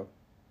them, bro.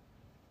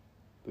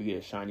 We get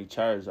a shiny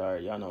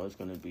Charizard. Y'all know it's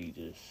gonna be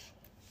just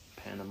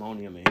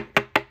pandemonium. And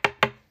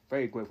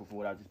very grateful for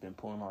what I've just been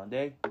pulling all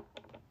day.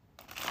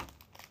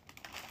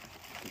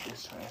 Get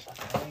this trash out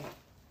the way.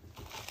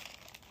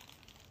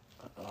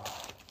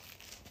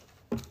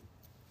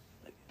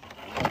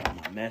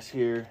 My mess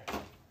here.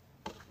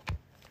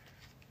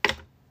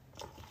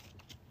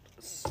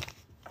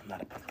 I'm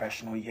not a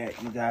professional yet,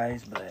 you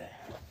guys, but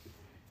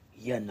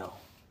you know.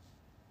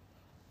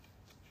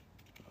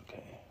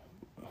 Okay.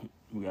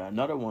 We got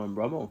another one,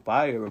 bro. I'm on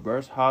fire.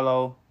 Reverse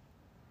hollow.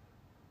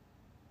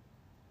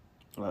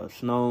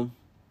 Snow.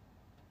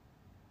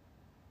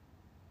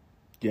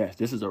 Yes,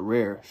 this is a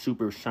rare,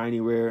 super shiny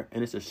rare,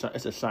 and it's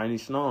a shiny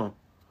snow.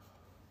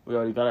 We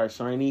already got our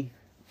shiny.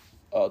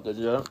 Oh, the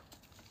jump.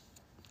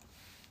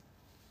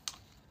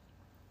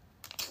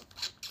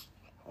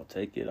 I'll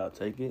take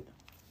it.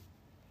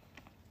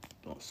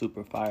 Don't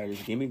super fire.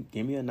 Just give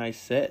me a nice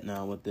set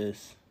now with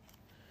this.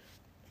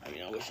 I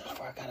mean, I wish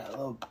I got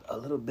a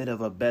little bit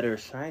of a better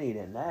shiny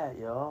than that,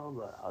 y'all.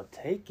 But I'll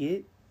take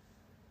it.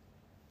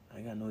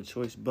 I got no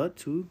choice but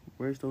to.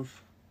 Where's those?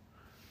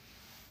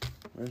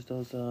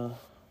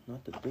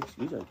 Not the dicks.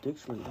 These are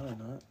dicks really. No, they're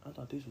not. I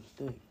thought these were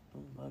thick.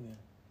 I'm bugging.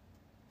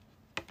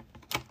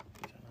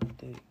 These are not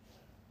thick.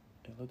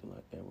 They look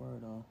like they were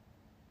though.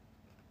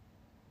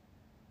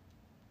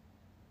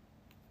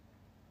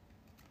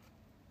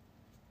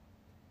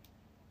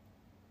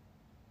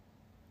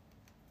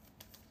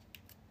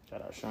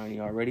 Got our shiny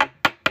already.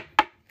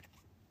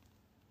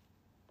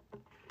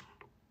 Let's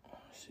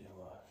see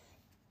who else.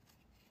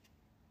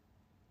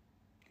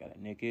 Got a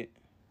Nickit.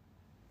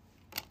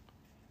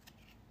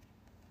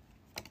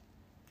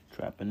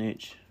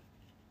 Trapinich.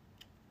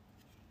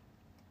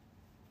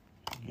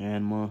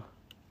 Yanma.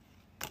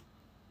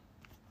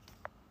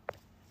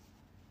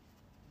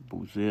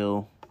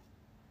 Buzil.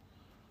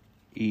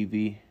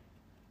 Eevee.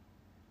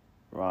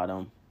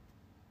 Rodham.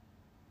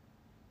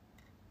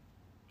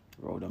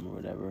 Rodham or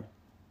whatever.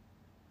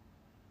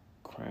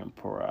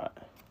 Cramporot.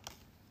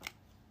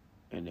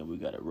 And then we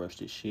got a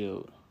Rusted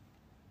Shield.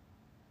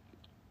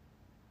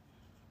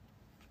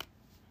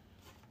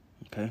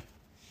 Okay.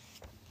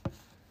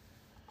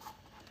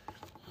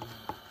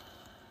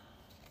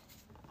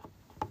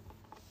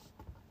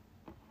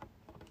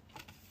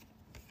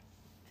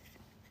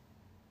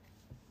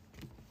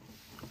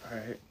 All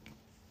right.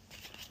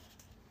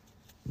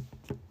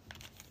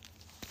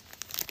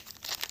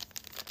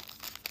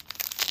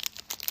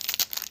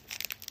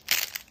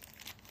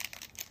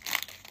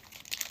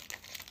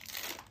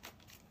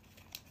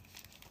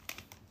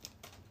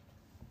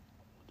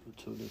 Do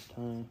 2 this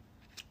time.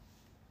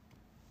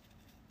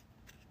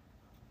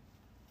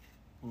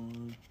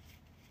 1,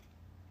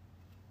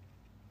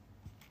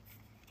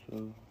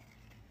 2.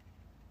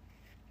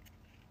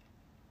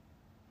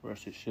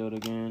 Rusted Shield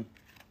again.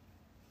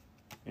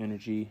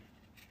 Energy.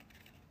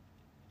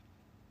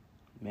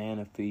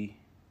 Manaphy.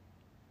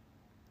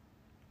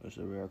 There's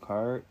a rare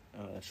card.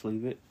 Let's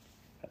leave it.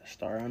 Got a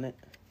star on it.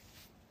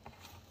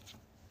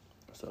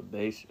 That's a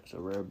base. It's a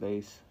rare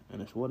base.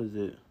 And it's, what is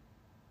it?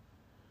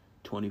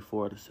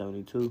 24 to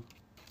 72.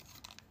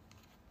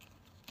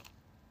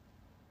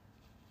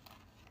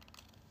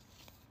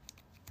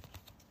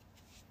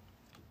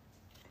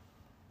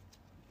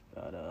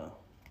 Got a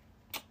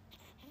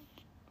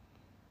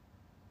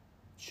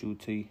shoe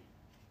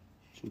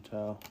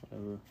towel,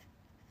 whatever.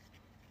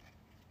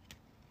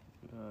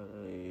 Got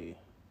a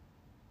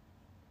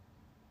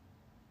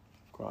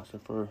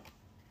crossover,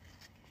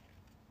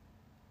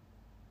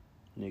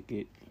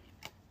 naked.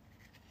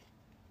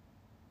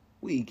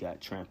 We got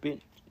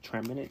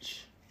Traminich.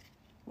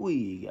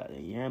 We got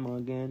a Yama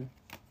again.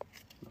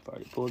 I've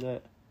already pulled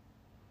that.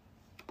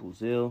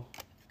 Brazil.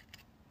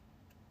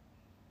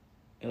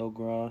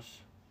 Elgros.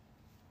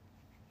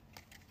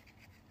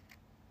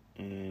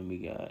 And we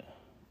got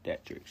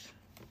Datrix.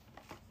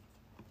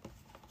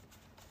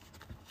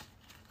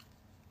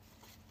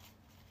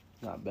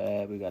 Not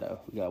bad. We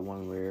got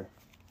one rare.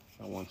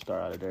 Got one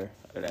star out of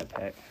that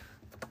pack.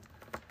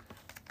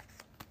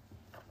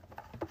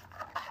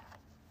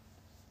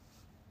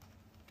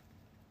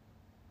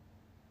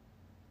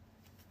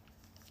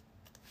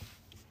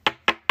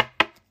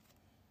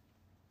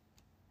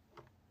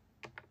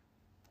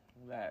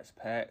 Last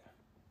pack.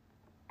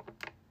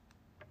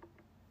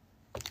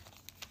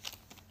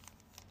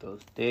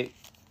 Those thick.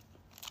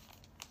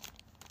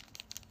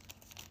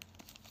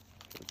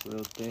 It's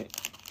real thick.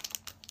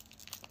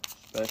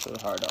 Special,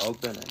 hard to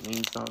open. It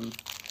means something.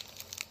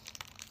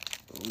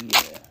 Oh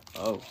yeah.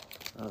 Oh,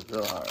 that was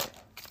real hard.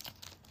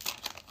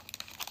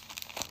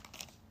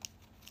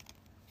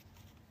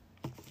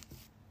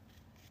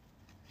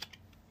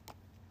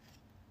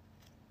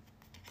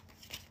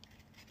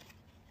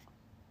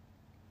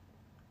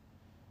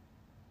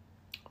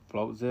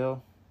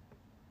 Floatzel.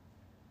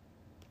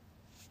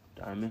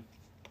 Diamond.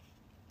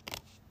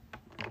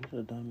 What's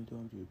a diamond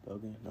doing? You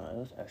bugging? No,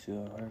 that's actually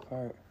a hard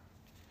card.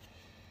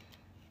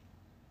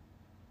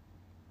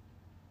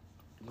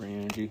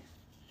 Green Energy.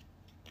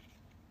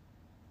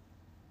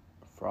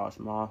 Frost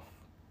Moth.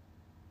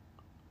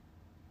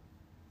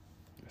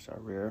 That's our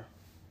rare.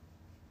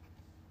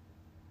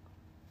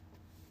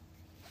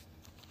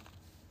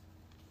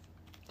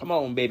 Come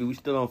on, baby. We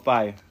still on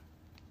fire.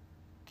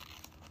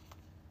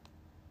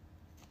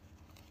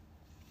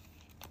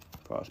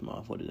 Frost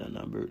Moth. What is that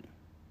numbered?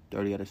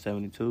 30 out of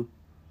 72.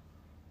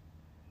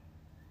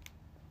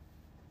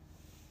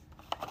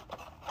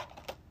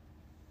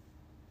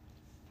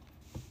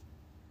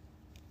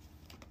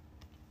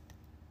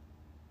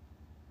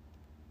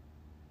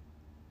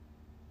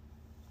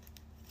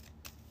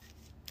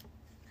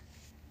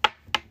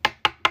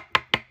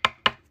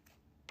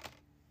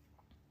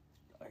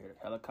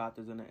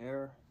 Helicopters in the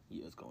air.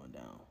 Yeah, it's going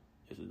down.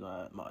 This is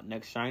my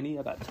next shiny.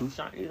 I got 2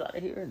 shinies out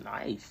of here.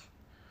 Nice.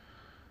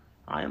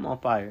 I am on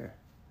fire.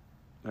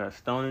 I got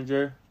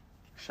Stoninger,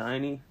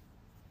 shiny.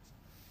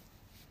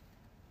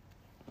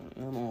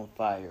 I'm on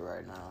fire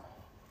right now.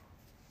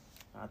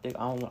 I think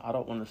I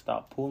don't want to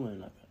stop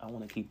pulling. I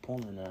want to keep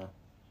pulling now.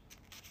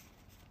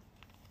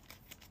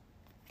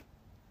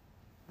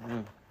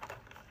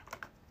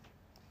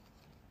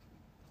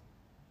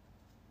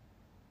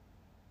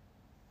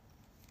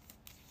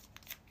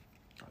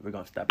 We're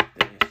going to stop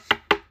at this.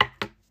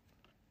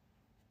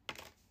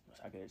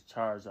 I get his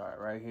Charizard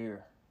right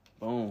here.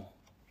 Boom.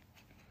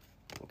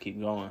 We'll keep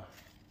going.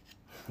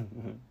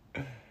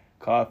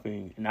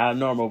 Coughing. Not a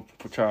normal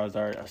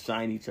Charizard, a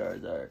shiny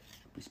Charizard.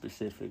 Be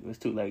specific. It's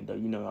too late, though.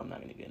 You know I'm not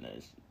going to get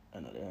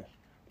another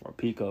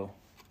Morpeko.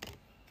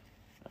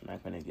 I'm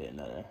not going to get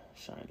another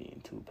shiny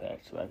in 2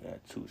 packs. So I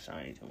got 2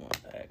 shinies in 1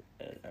 pack.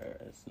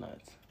 It's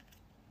nuts.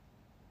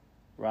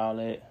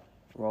 Rowlet,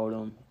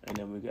 Rotom, and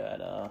then we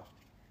got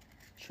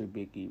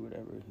Trubisky,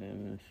 whatever his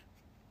name is.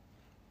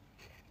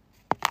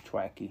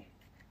 Twacky.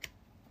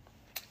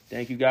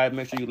 Thank you guys.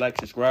 Make sure you like,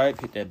 subscribe,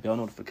 hit that bell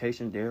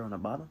notification there on the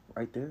bottom,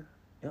 right there.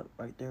 Yep,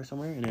 right there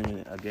somewhere. And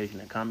then engage in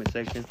the comment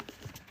section.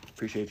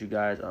 Appreciate you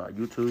guys.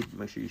 YouTube,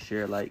 make sure you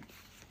share, like.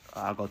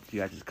 I'll go through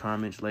you guys'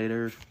 comments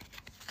later.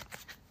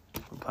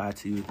 Reply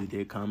to you if you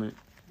did comment.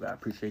 But I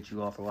appreciate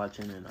you all for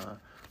watching. And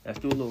let's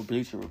do a little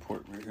bleacher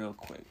report real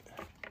quick.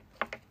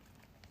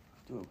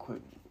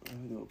 Let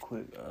me do a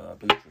quick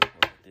bleacher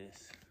report with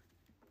this.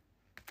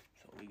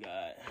 So we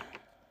got,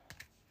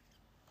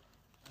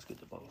 let's get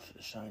the both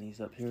the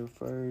shinies up here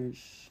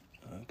first.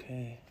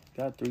 Okay,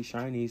 got 3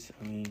 shinies.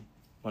 I mean,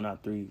 well,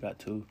 not 3, got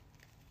 2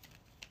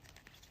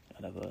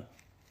 out of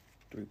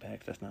 3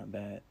 packs. That's not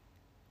bad.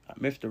 Got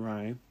Mr.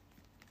 Rhyme,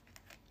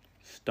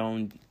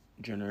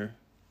 Stonegener,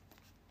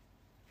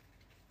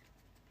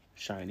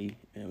 shiny,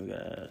 and we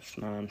got a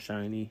Slime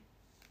shiny.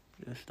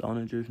 The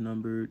Stoninger's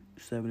numbered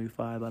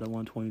 75 out of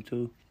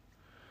 122.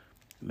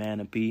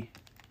 Manaphy,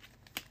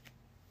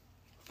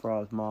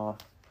 Frostmoth,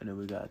 and then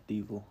we got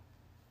Thievul.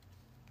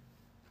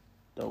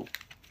 Dope.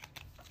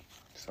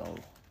 So,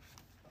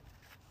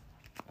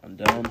 I'm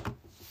done.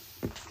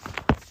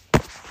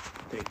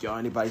 Thank y'all,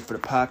 anybody for the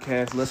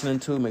podcast listening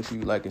to. Make sure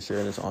you like and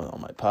share this on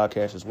my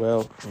podcast as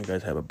well. You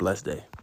guys have a blessed day.